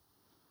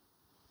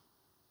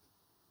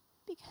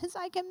 Because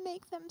I can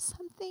make them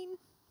something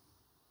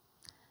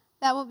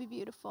that will be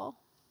beautiful.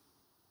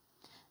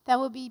 That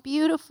will be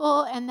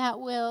beautiful, and that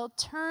will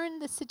turn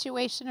the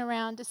situation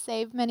around to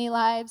save many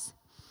lives.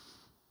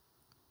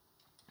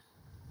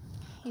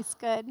 He's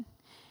good.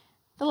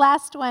 The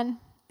last one.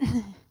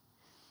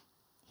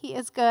 He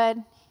is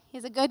good.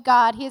 He's a good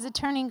God. He is a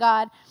turning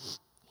God.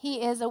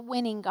 He is a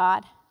winning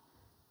God.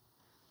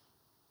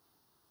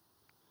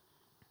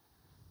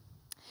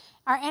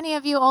 Are any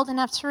of you old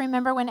enough to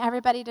remember when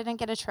everybody didn't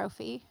get a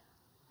trophy?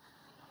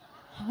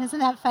 Isn't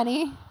that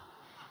funny?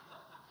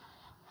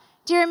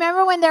 Do you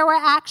remember when there were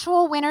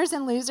actual winners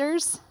and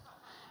losers?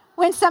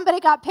 When somebody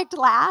got picked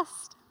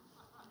last?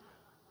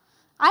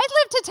 I'd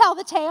live to tell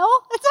the tale.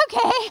 It's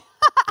okay.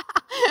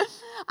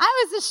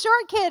 I was a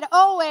short kid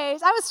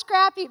always. I was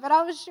scrappy, but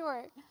I was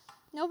short.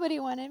 Nobody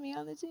wanted me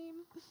on the team.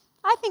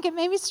 I think it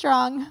made me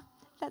strong.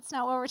 That's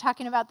not what we're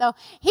talking about, though.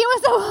 He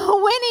was a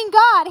winning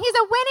God. He's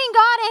a winning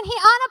God, and he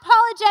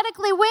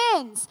unapologetically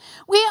wins.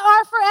 We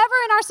are forever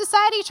in our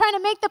society trying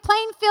to make the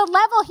playing field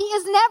level. He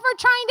is never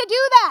trying to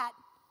do that.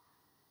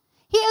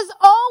 He is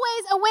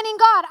always a winning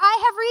God. I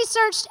have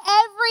researched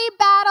every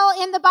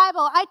battle in the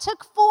Bible. I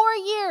took 4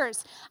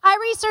 years. I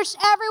researched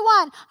every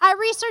one. I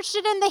researched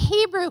it in the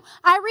Hebrew.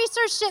 I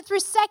researched it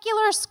through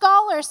secular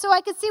scholars so I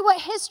could see what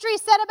history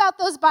said about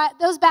those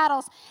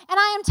battles. And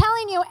I am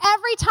telling you,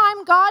 every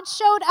time God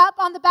showed up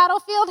on the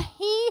battlefield,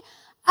 he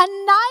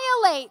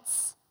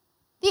annihilates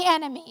the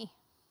enemy.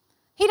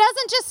 He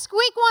doesn't just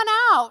squeak one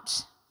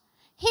out.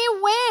 He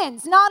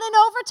wins, not in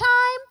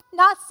overtime,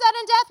 not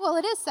sudden death. Well,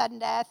 it is sudden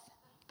death.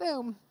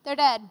 Boom, they're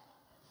dead.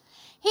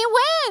 He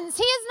wins.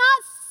 He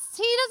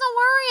doesn't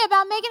worry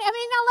about making, I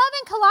love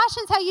in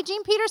Colossians how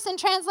Eugene Peterson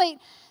translate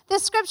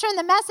this scripture in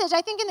the Message.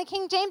 I think in the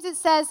King James it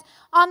says,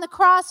 on the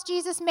cross,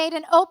 Jesus made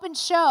an open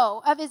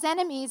show of his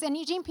enemies. And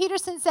Eugene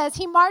Peterson says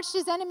he marched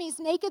his enemies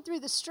naked through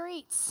the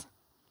streets.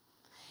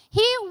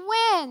 He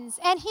wins,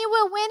 and he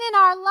will win in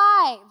our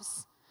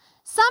lives.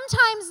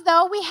 Sometimes,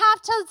 though, we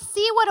have to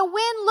see what a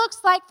win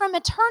looks like from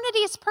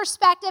eternity's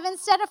perspective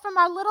instead of from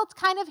our little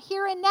kind of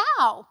here and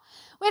now.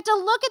 We have to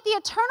look at the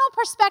eternal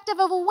perspective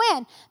of a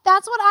win.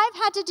 That's what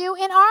I've had to do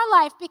in our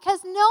life because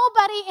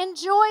nobody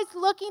enjoys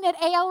looking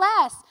at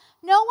ALS.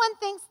 No one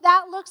thinks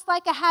that looks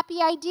like a happy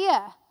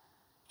idea.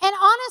 And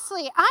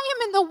honestly, I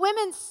am in the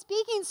women's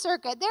speaking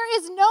circuit. There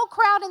is no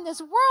crowd in this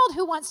world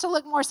who wants to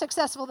look more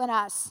successful than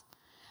us.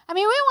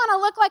 We want to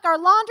look like our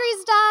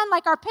laundry's done,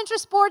 like our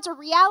Pinterest boards are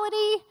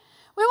reality.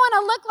 We want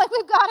to look like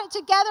we've got it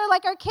together,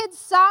 like our kids'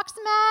 socks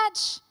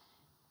match.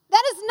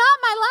 That is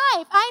not my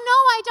life. I know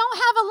I don't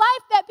have a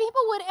life that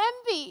people would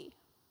envy.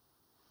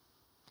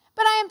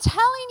 But I am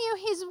telling you,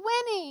 he's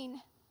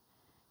winning.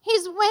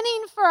 He's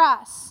winning for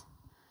us.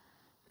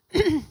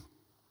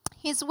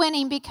 He's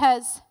winning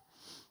because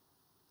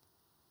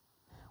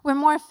we're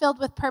more filled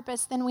with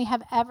purpose than we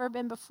have ever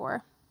been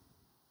before.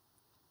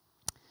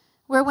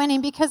 We're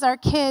winning because our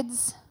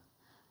kids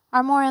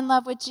are more in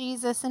love with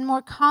Jesus and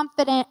more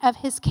confident of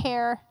his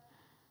care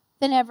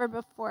than ever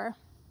before.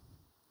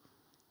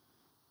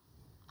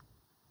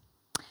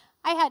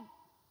 I had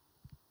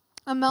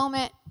a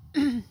moment,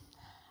 I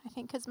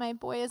think because my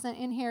boy isn't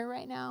in here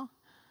right now,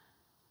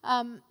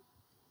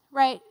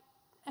 right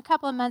a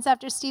couple of months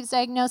after Steve's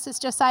diagnosis,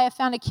 Josiah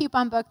found a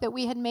coupon book that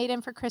we had made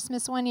him for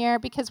Christmas one year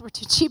because we're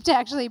too cheap to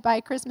actually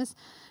buy Christmas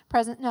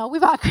presents. No, we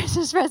bought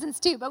Christmas presents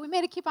too, but we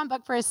made a coupon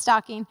book for his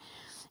stocking.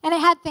 And it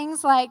had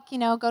things like,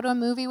 go to a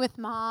movie with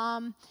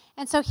mom.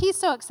 And so he's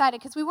so excited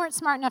because we weren't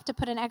smart enough to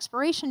put an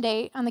expiration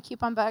date on the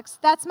coupon books.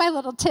 That's my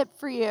little tip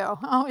for you.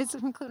 Always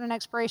include an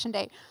expiration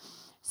date.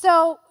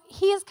 So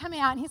he is coming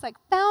out and he's like,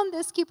 found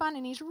this coupon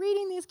and he's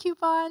reading these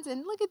coupons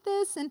and look at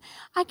this and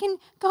I can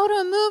go to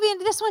a movie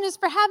and this one is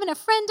for having a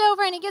friend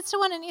over, and he gets to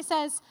one and he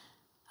says,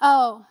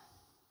 oh,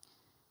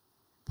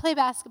 play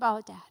basketball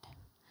with Dad.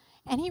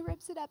 And he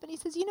rips it up and he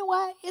says, you know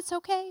what? It's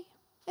okay.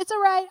 It's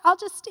all right. I'll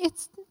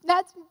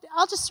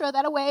just throw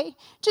that away.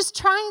 Just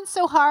trying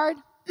so hard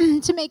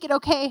to make it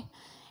okay.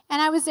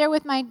 And I was there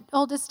with my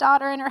oldest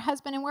daughter and her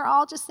husband, and we're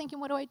all just thinking,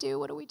 what do I do?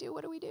 What do we do?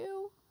 What do we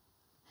do?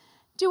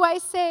 Do I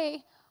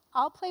say,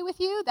 I'll play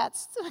with you?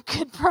 That's a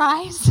good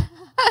prize.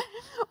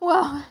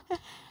 Well,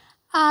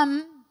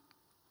 and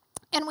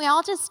we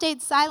all just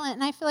stayed silent,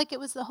 and I feel like it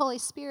was the Holy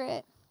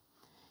Spirit.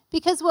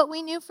 Because what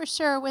we knew for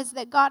sure was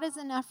that God is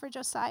enough for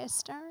Josiah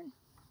Stern.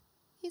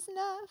 He's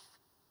enough.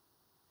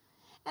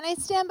 And I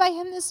stand by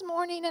him this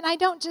morning, and I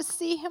don't just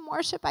see him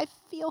worship, I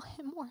feel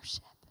him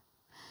worship.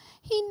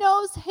 He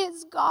knows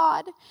his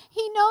God.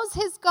 He knows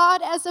his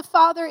God as a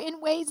father in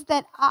ways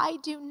that I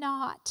do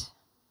not.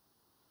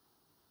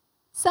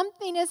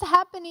 Something is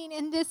happening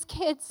in this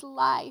kid's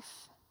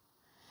life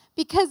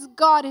because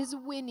God is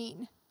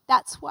winning.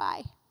 That's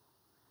why.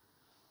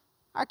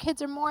 Our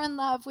kids are more in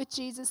love with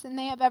Jesus than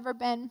they have ever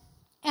been,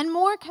 and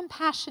more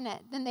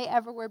compassionate than they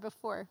ever were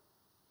before.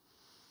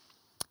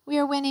 We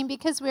are winning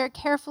because we are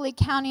carefully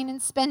counting and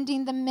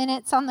spending the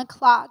minutes on the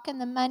clock and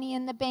the money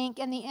in the bank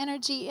and the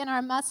energy in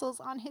our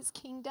muscles on his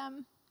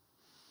kingdom.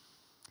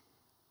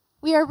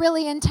 We are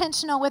really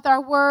intentional with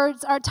our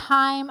words, our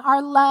time,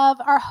 our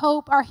love, our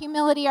hope, our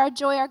humility, our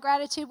joy, our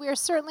gratitude. We are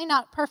certainly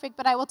not perfect,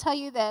 but I will tell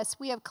you this,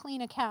 we have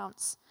clean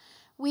accounts.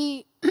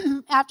 We,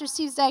 after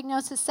Steve's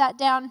diagnosis, sat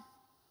down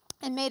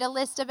and made a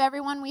list of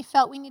everyone we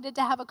felt we needed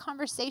to have a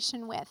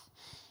conversation with.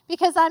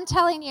 Because I'm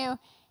telling you,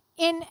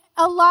 in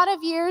a lot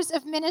of years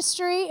of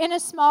ministry in a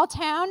small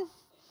town,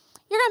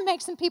 you're going to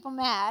make some people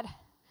mad.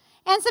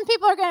 And some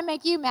people are going to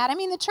make you mad.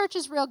 The church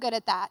is real good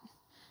at that.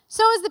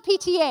 So is the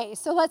PTA,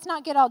 so let's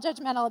not get all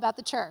judgmental about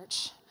the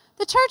church.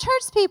 The church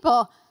hurts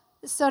people.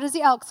 So does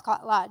the Elks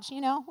Lodge,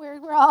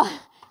 We're all,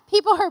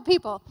 people hurt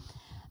people.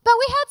 But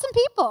we had some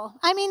people.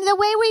 The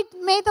way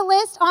we made the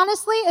list,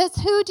 honestly, is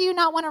who do you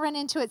not want to run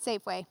into at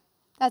Safeway?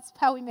 That's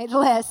how we made the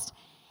list.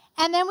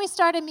 And then we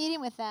started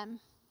meeting with them.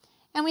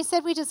 And we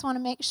said we just want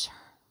to make sure.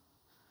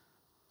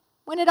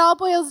 When it all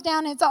boils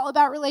down, it's all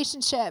about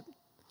relationship.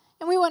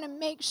 And we want to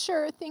make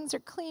sure things are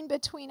clean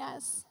between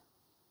us.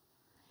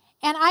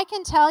 And I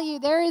can tell you,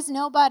 there is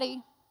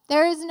nobody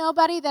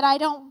that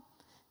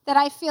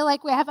I feel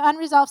like we have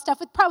unresolved stuff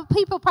with.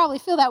 People probably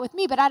feel that with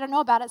me, but I don't know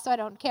about it, so I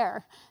don't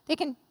care. They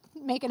can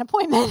make an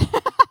appointment.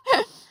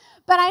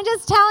 But But I'm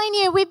just telling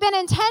you, we've been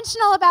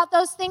intentional about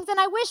those things, and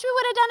I wish we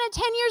would have done it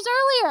 10 years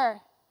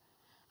earlier.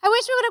 I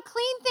wish we would have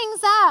cleaned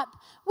things up.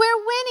 We're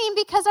winning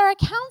because our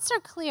accounts are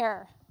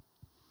clear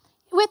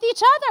with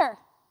each other.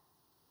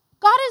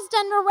 God has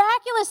done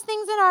miraculous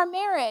things in our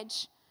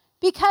marriage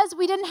because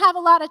we didn't have a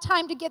lot of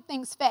time to get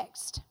things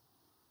fixed.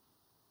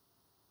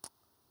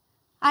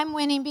 I'm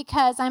winning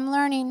because I'm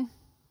learning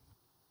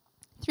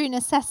through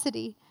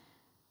necessity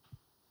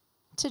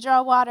to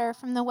draw water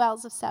from the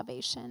wells of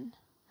salvation.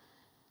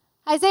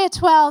 Isaiah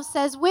 12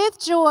 says, with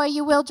joy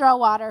you will draw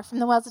water from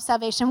the wells of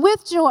salvation.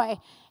 With joy.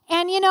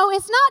 And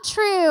it's not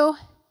true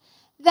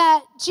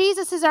that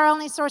Jesus is our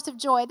only source of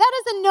joy. That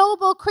is a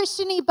noble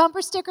Christian-y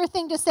bumper sticker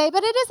thing to say,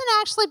 but it isn't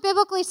actually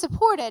biblically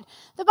supported.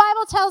 The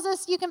Bible tells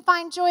us you can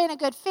find joy in a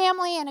good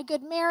family, in a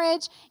good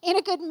marriage, in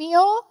a good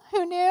meal.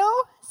 Who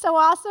knew? So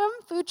awesome.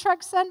 Food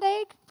truck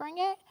Sunday, bring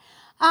it.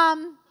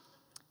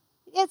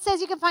 It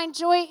says you can find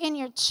joy in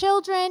your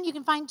children. You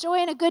can find joy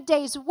in a good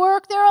day's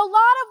work. There are a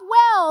lot of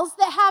wells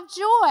that have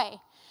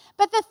joy.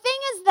 But the thing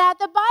is that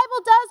the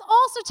Bible does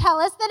also tell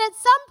us that at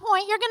some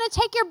point you're going to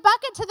take your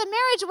bucket to the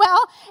marriage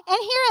well and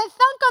hear it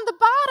thunk on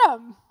the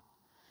bottom.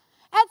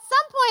 At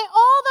some point,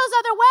 all those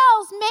other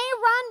wells may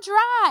run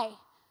dry.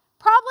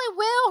 Probably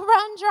will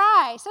run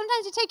dry.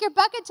 Sometimes you take your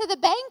bucket to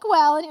the bank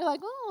well and you're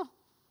like, oh,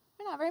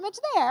 there's not very much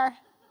there.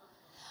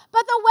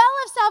 But the well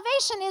of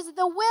salvation is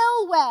the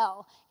will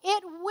well.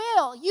 It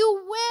will.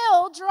 You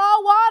will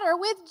draw water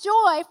with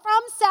joy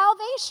from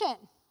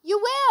salvation. You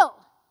will.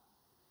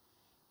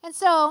 And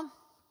so,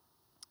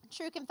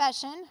 true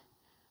confession,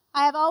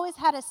 I have always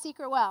had a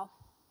secret well.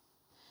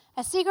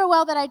 A secret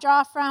well that I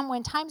draw from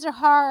when times are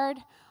hard,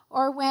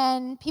 or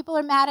when people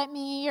are mad at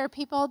me, or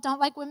people don't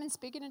like women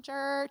speaking in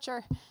church,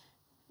 or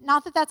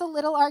not that that's a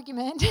little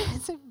argument.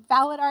 It's a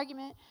valid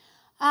argument.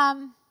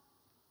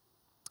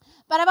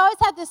 But I've always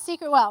had this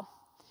secret well,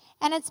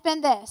 and it's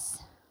been this.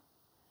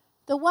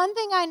 The one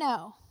thing I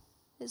know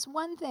is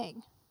one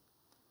thing.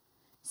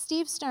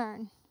 Steve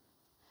Stern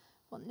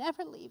will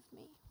never leave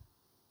me.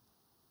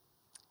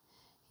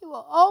 He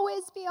will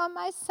always be on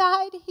my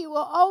side. He will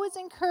always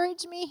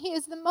encourage me. He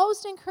is the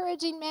most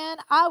encouraging man.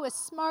 I was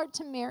smart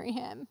to marry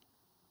him.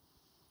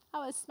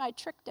 I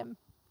tricked him.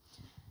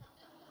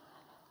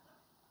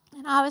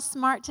 And I was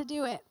smart to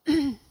do it.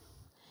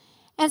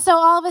 And so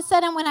all of a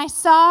sudden when I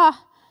saw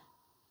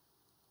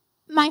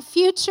my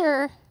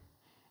future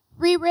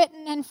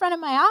rewritten in front of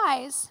my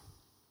eyes,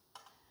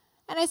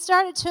 and I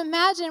started to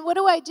imagine, what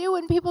do I do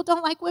when people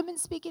don't like women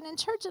speaking in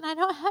church and I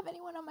don't have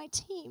anyone on my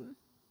team?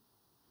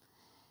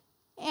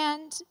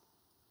 And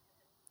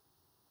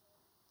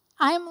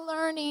I'm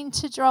learning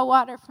to draw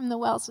water from the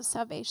wells of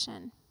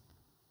salvation.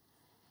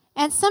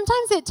 And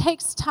sometimes it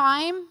takes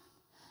time.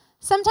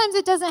 Sometimes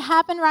it doesn't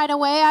happen right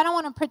away. I don't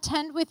want to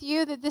pretend with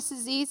you that this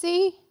is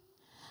easy.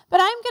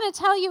 But I'm going to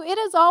tell you, it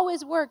has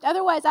always worked.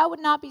 Otherwise, I would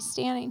not be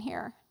standing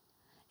here.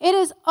 He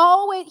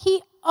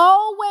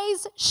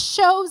always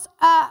shows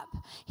up.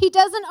 He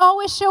doesn't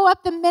always show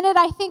up the minute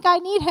I think I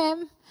need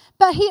him,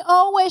 but he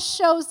always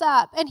shows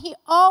up, and he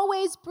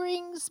always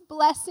brings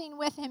blessing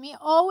with him. He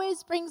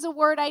always brings a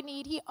word I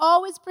need. He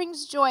always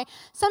brings joy.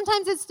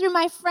 Sometimes it's through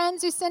my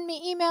friends who send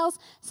me emails.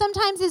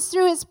 Sometimes it's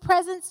through his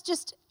presence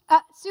just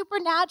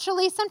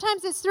supernaturally.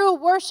 Sometimes it's through a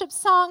worship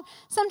song.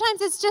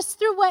 Sometimes it's just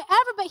through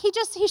whatever, but he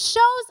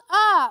shows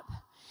up.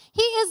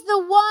 He is the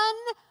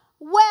one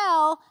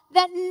well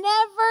that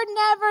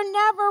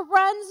never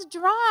runs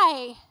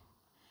dry.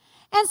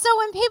 And so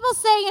when people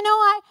say,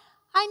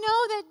 I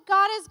know that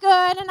God is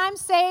good and I'm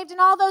saved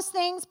and all those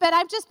things, but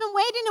I've just been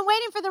waiting and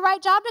waiting for the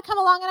right job to come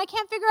along and I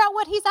can't figure out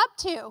what he's up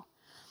to.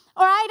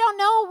 Or I don't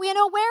know,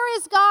 where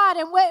is God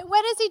and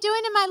what is he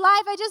doing in my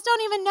life? I just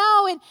don't even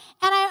know. And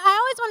I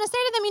always want to say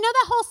to them,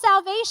 that whole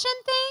salvation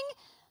thing,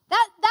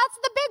 that's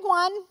the big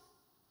one.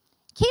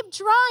 Keep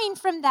drawing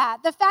from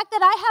that. The fact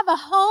that I have a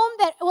home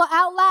that will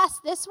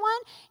outlast this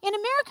one. In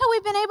America,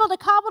 we've been able to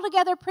cobble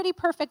together pretty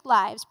perfect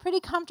lives,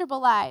 pretty comfortable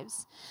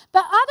lives.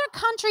 But other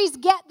countries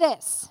get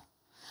this.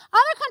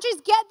 Other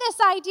countries get this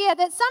idea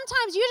that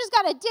sometimes you just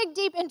got to dig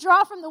deep and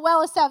draw from the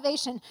well of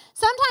salvation.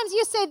 Sometimes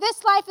you say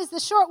this life is the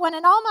short one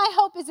and all my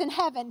hope is in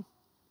heaven.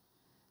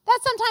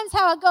 That's sometimes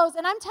how it goes.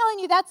 And I'm telling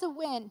you, that's a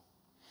win.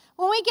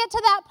 When we get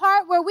to that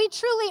part where we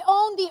truly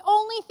own the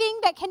only thing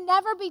that can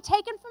never be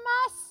taken from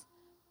us,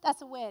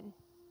 that's a win.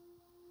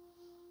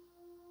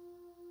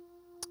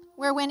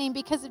 We're winning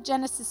because of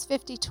Genesis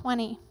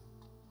 50:20.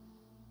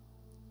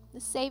 The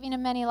saving of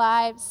many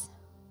lives.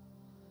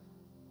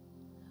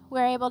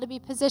 We're able to be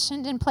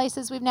positioned in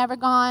places we've never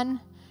gone.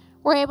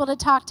 We're able to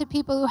talk to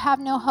people who have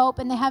no hope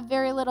and they have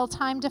very little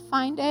time to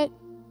find it.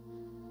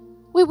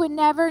 We would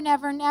never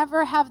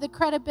have the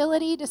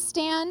credibility to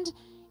stand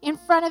in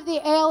front of the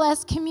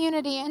ALS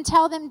community and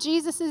tell them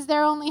Jesus is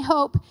their only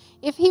hope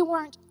if he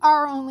weren't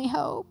our only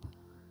hope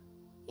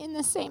in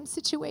the same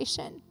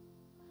situation.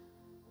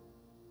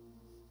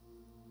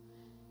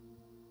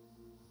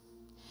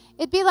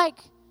 It'd be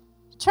like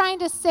trying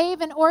to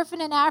save an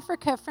orphan in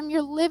Africa from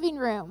your living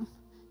room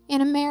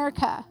in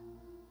America.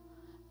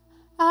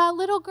 a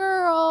little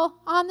girl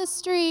on the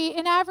street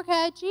in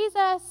Africa,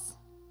 Jesus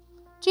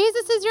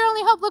is your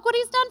only hope. Look what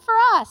he's done for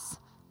us.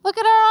 Look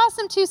at our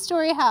awesome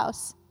 2-story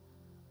house.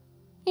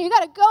 You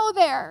got to go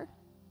there.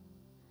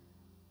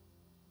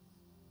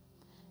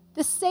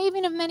 The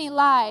saving of many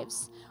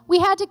lives. We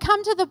had to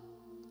come to the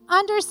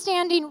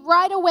understanding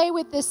right away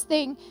with this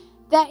thing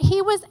that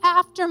he was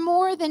after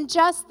more than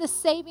just the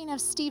saving of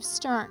Steve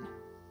Stern.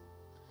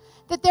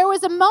 That there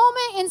was a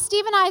moment in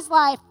Steve and I's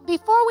life,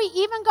 before we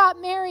even got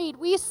married,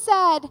 we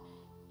said,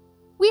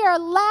 we are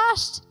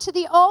lashed to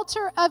the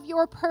altar of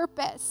your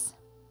purpose.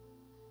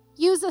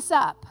 Use us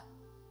up.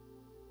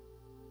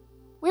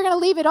 We're going to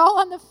leave it all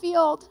on the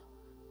field.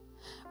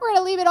 We're going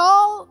to leave it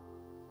all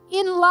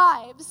in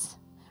lives.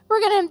 We're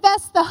going to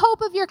invest the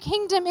hope of your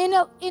kingdom in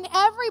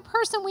every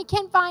person we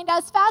can find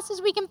as fast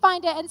as we can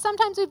find it. And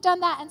sometimes we've done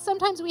that and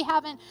sometimes we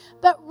haven't.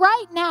 But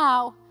right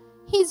now,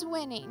 he's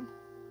winning.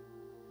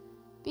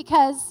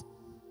 Because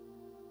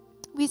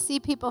we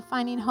see people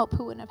finding hope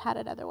who wouldn't have had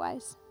it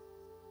otherwise.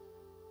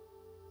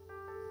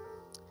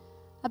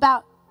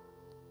 About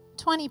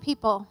 20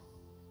 people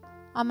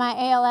on my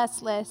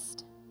ALS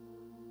list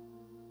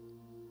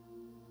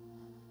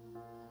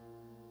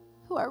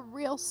who are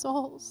real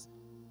souls.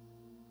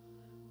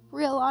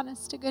 Real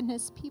honest to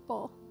goodness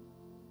people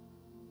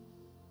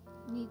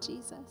need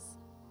Jesus.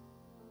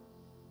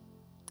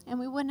 And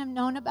we wouldn't have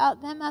known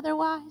about them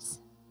otherwise.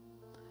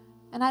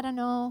 And I don't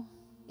know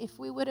if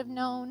we would have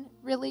known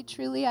really,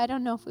 truly, I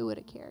don't know if we would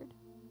have cared.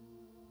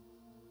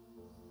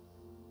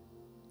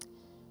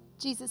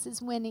 Jesus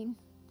is winning.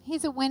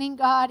 He's a winning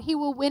God. He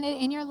will win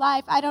it in your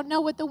life. I don't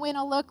know what the win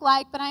will look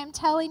like, but I am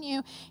telling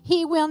you,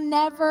 he will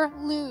never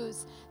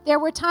lose. There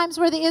were times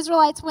where the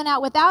Israelites went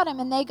out without him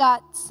and they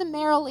got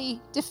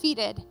summarily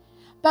defeated.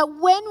 But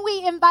when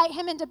we invite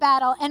him into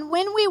battle and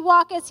when we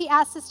walk as he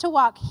asks us to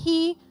walk,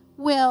 he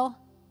will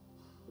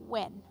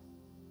win.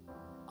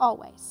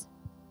 Always.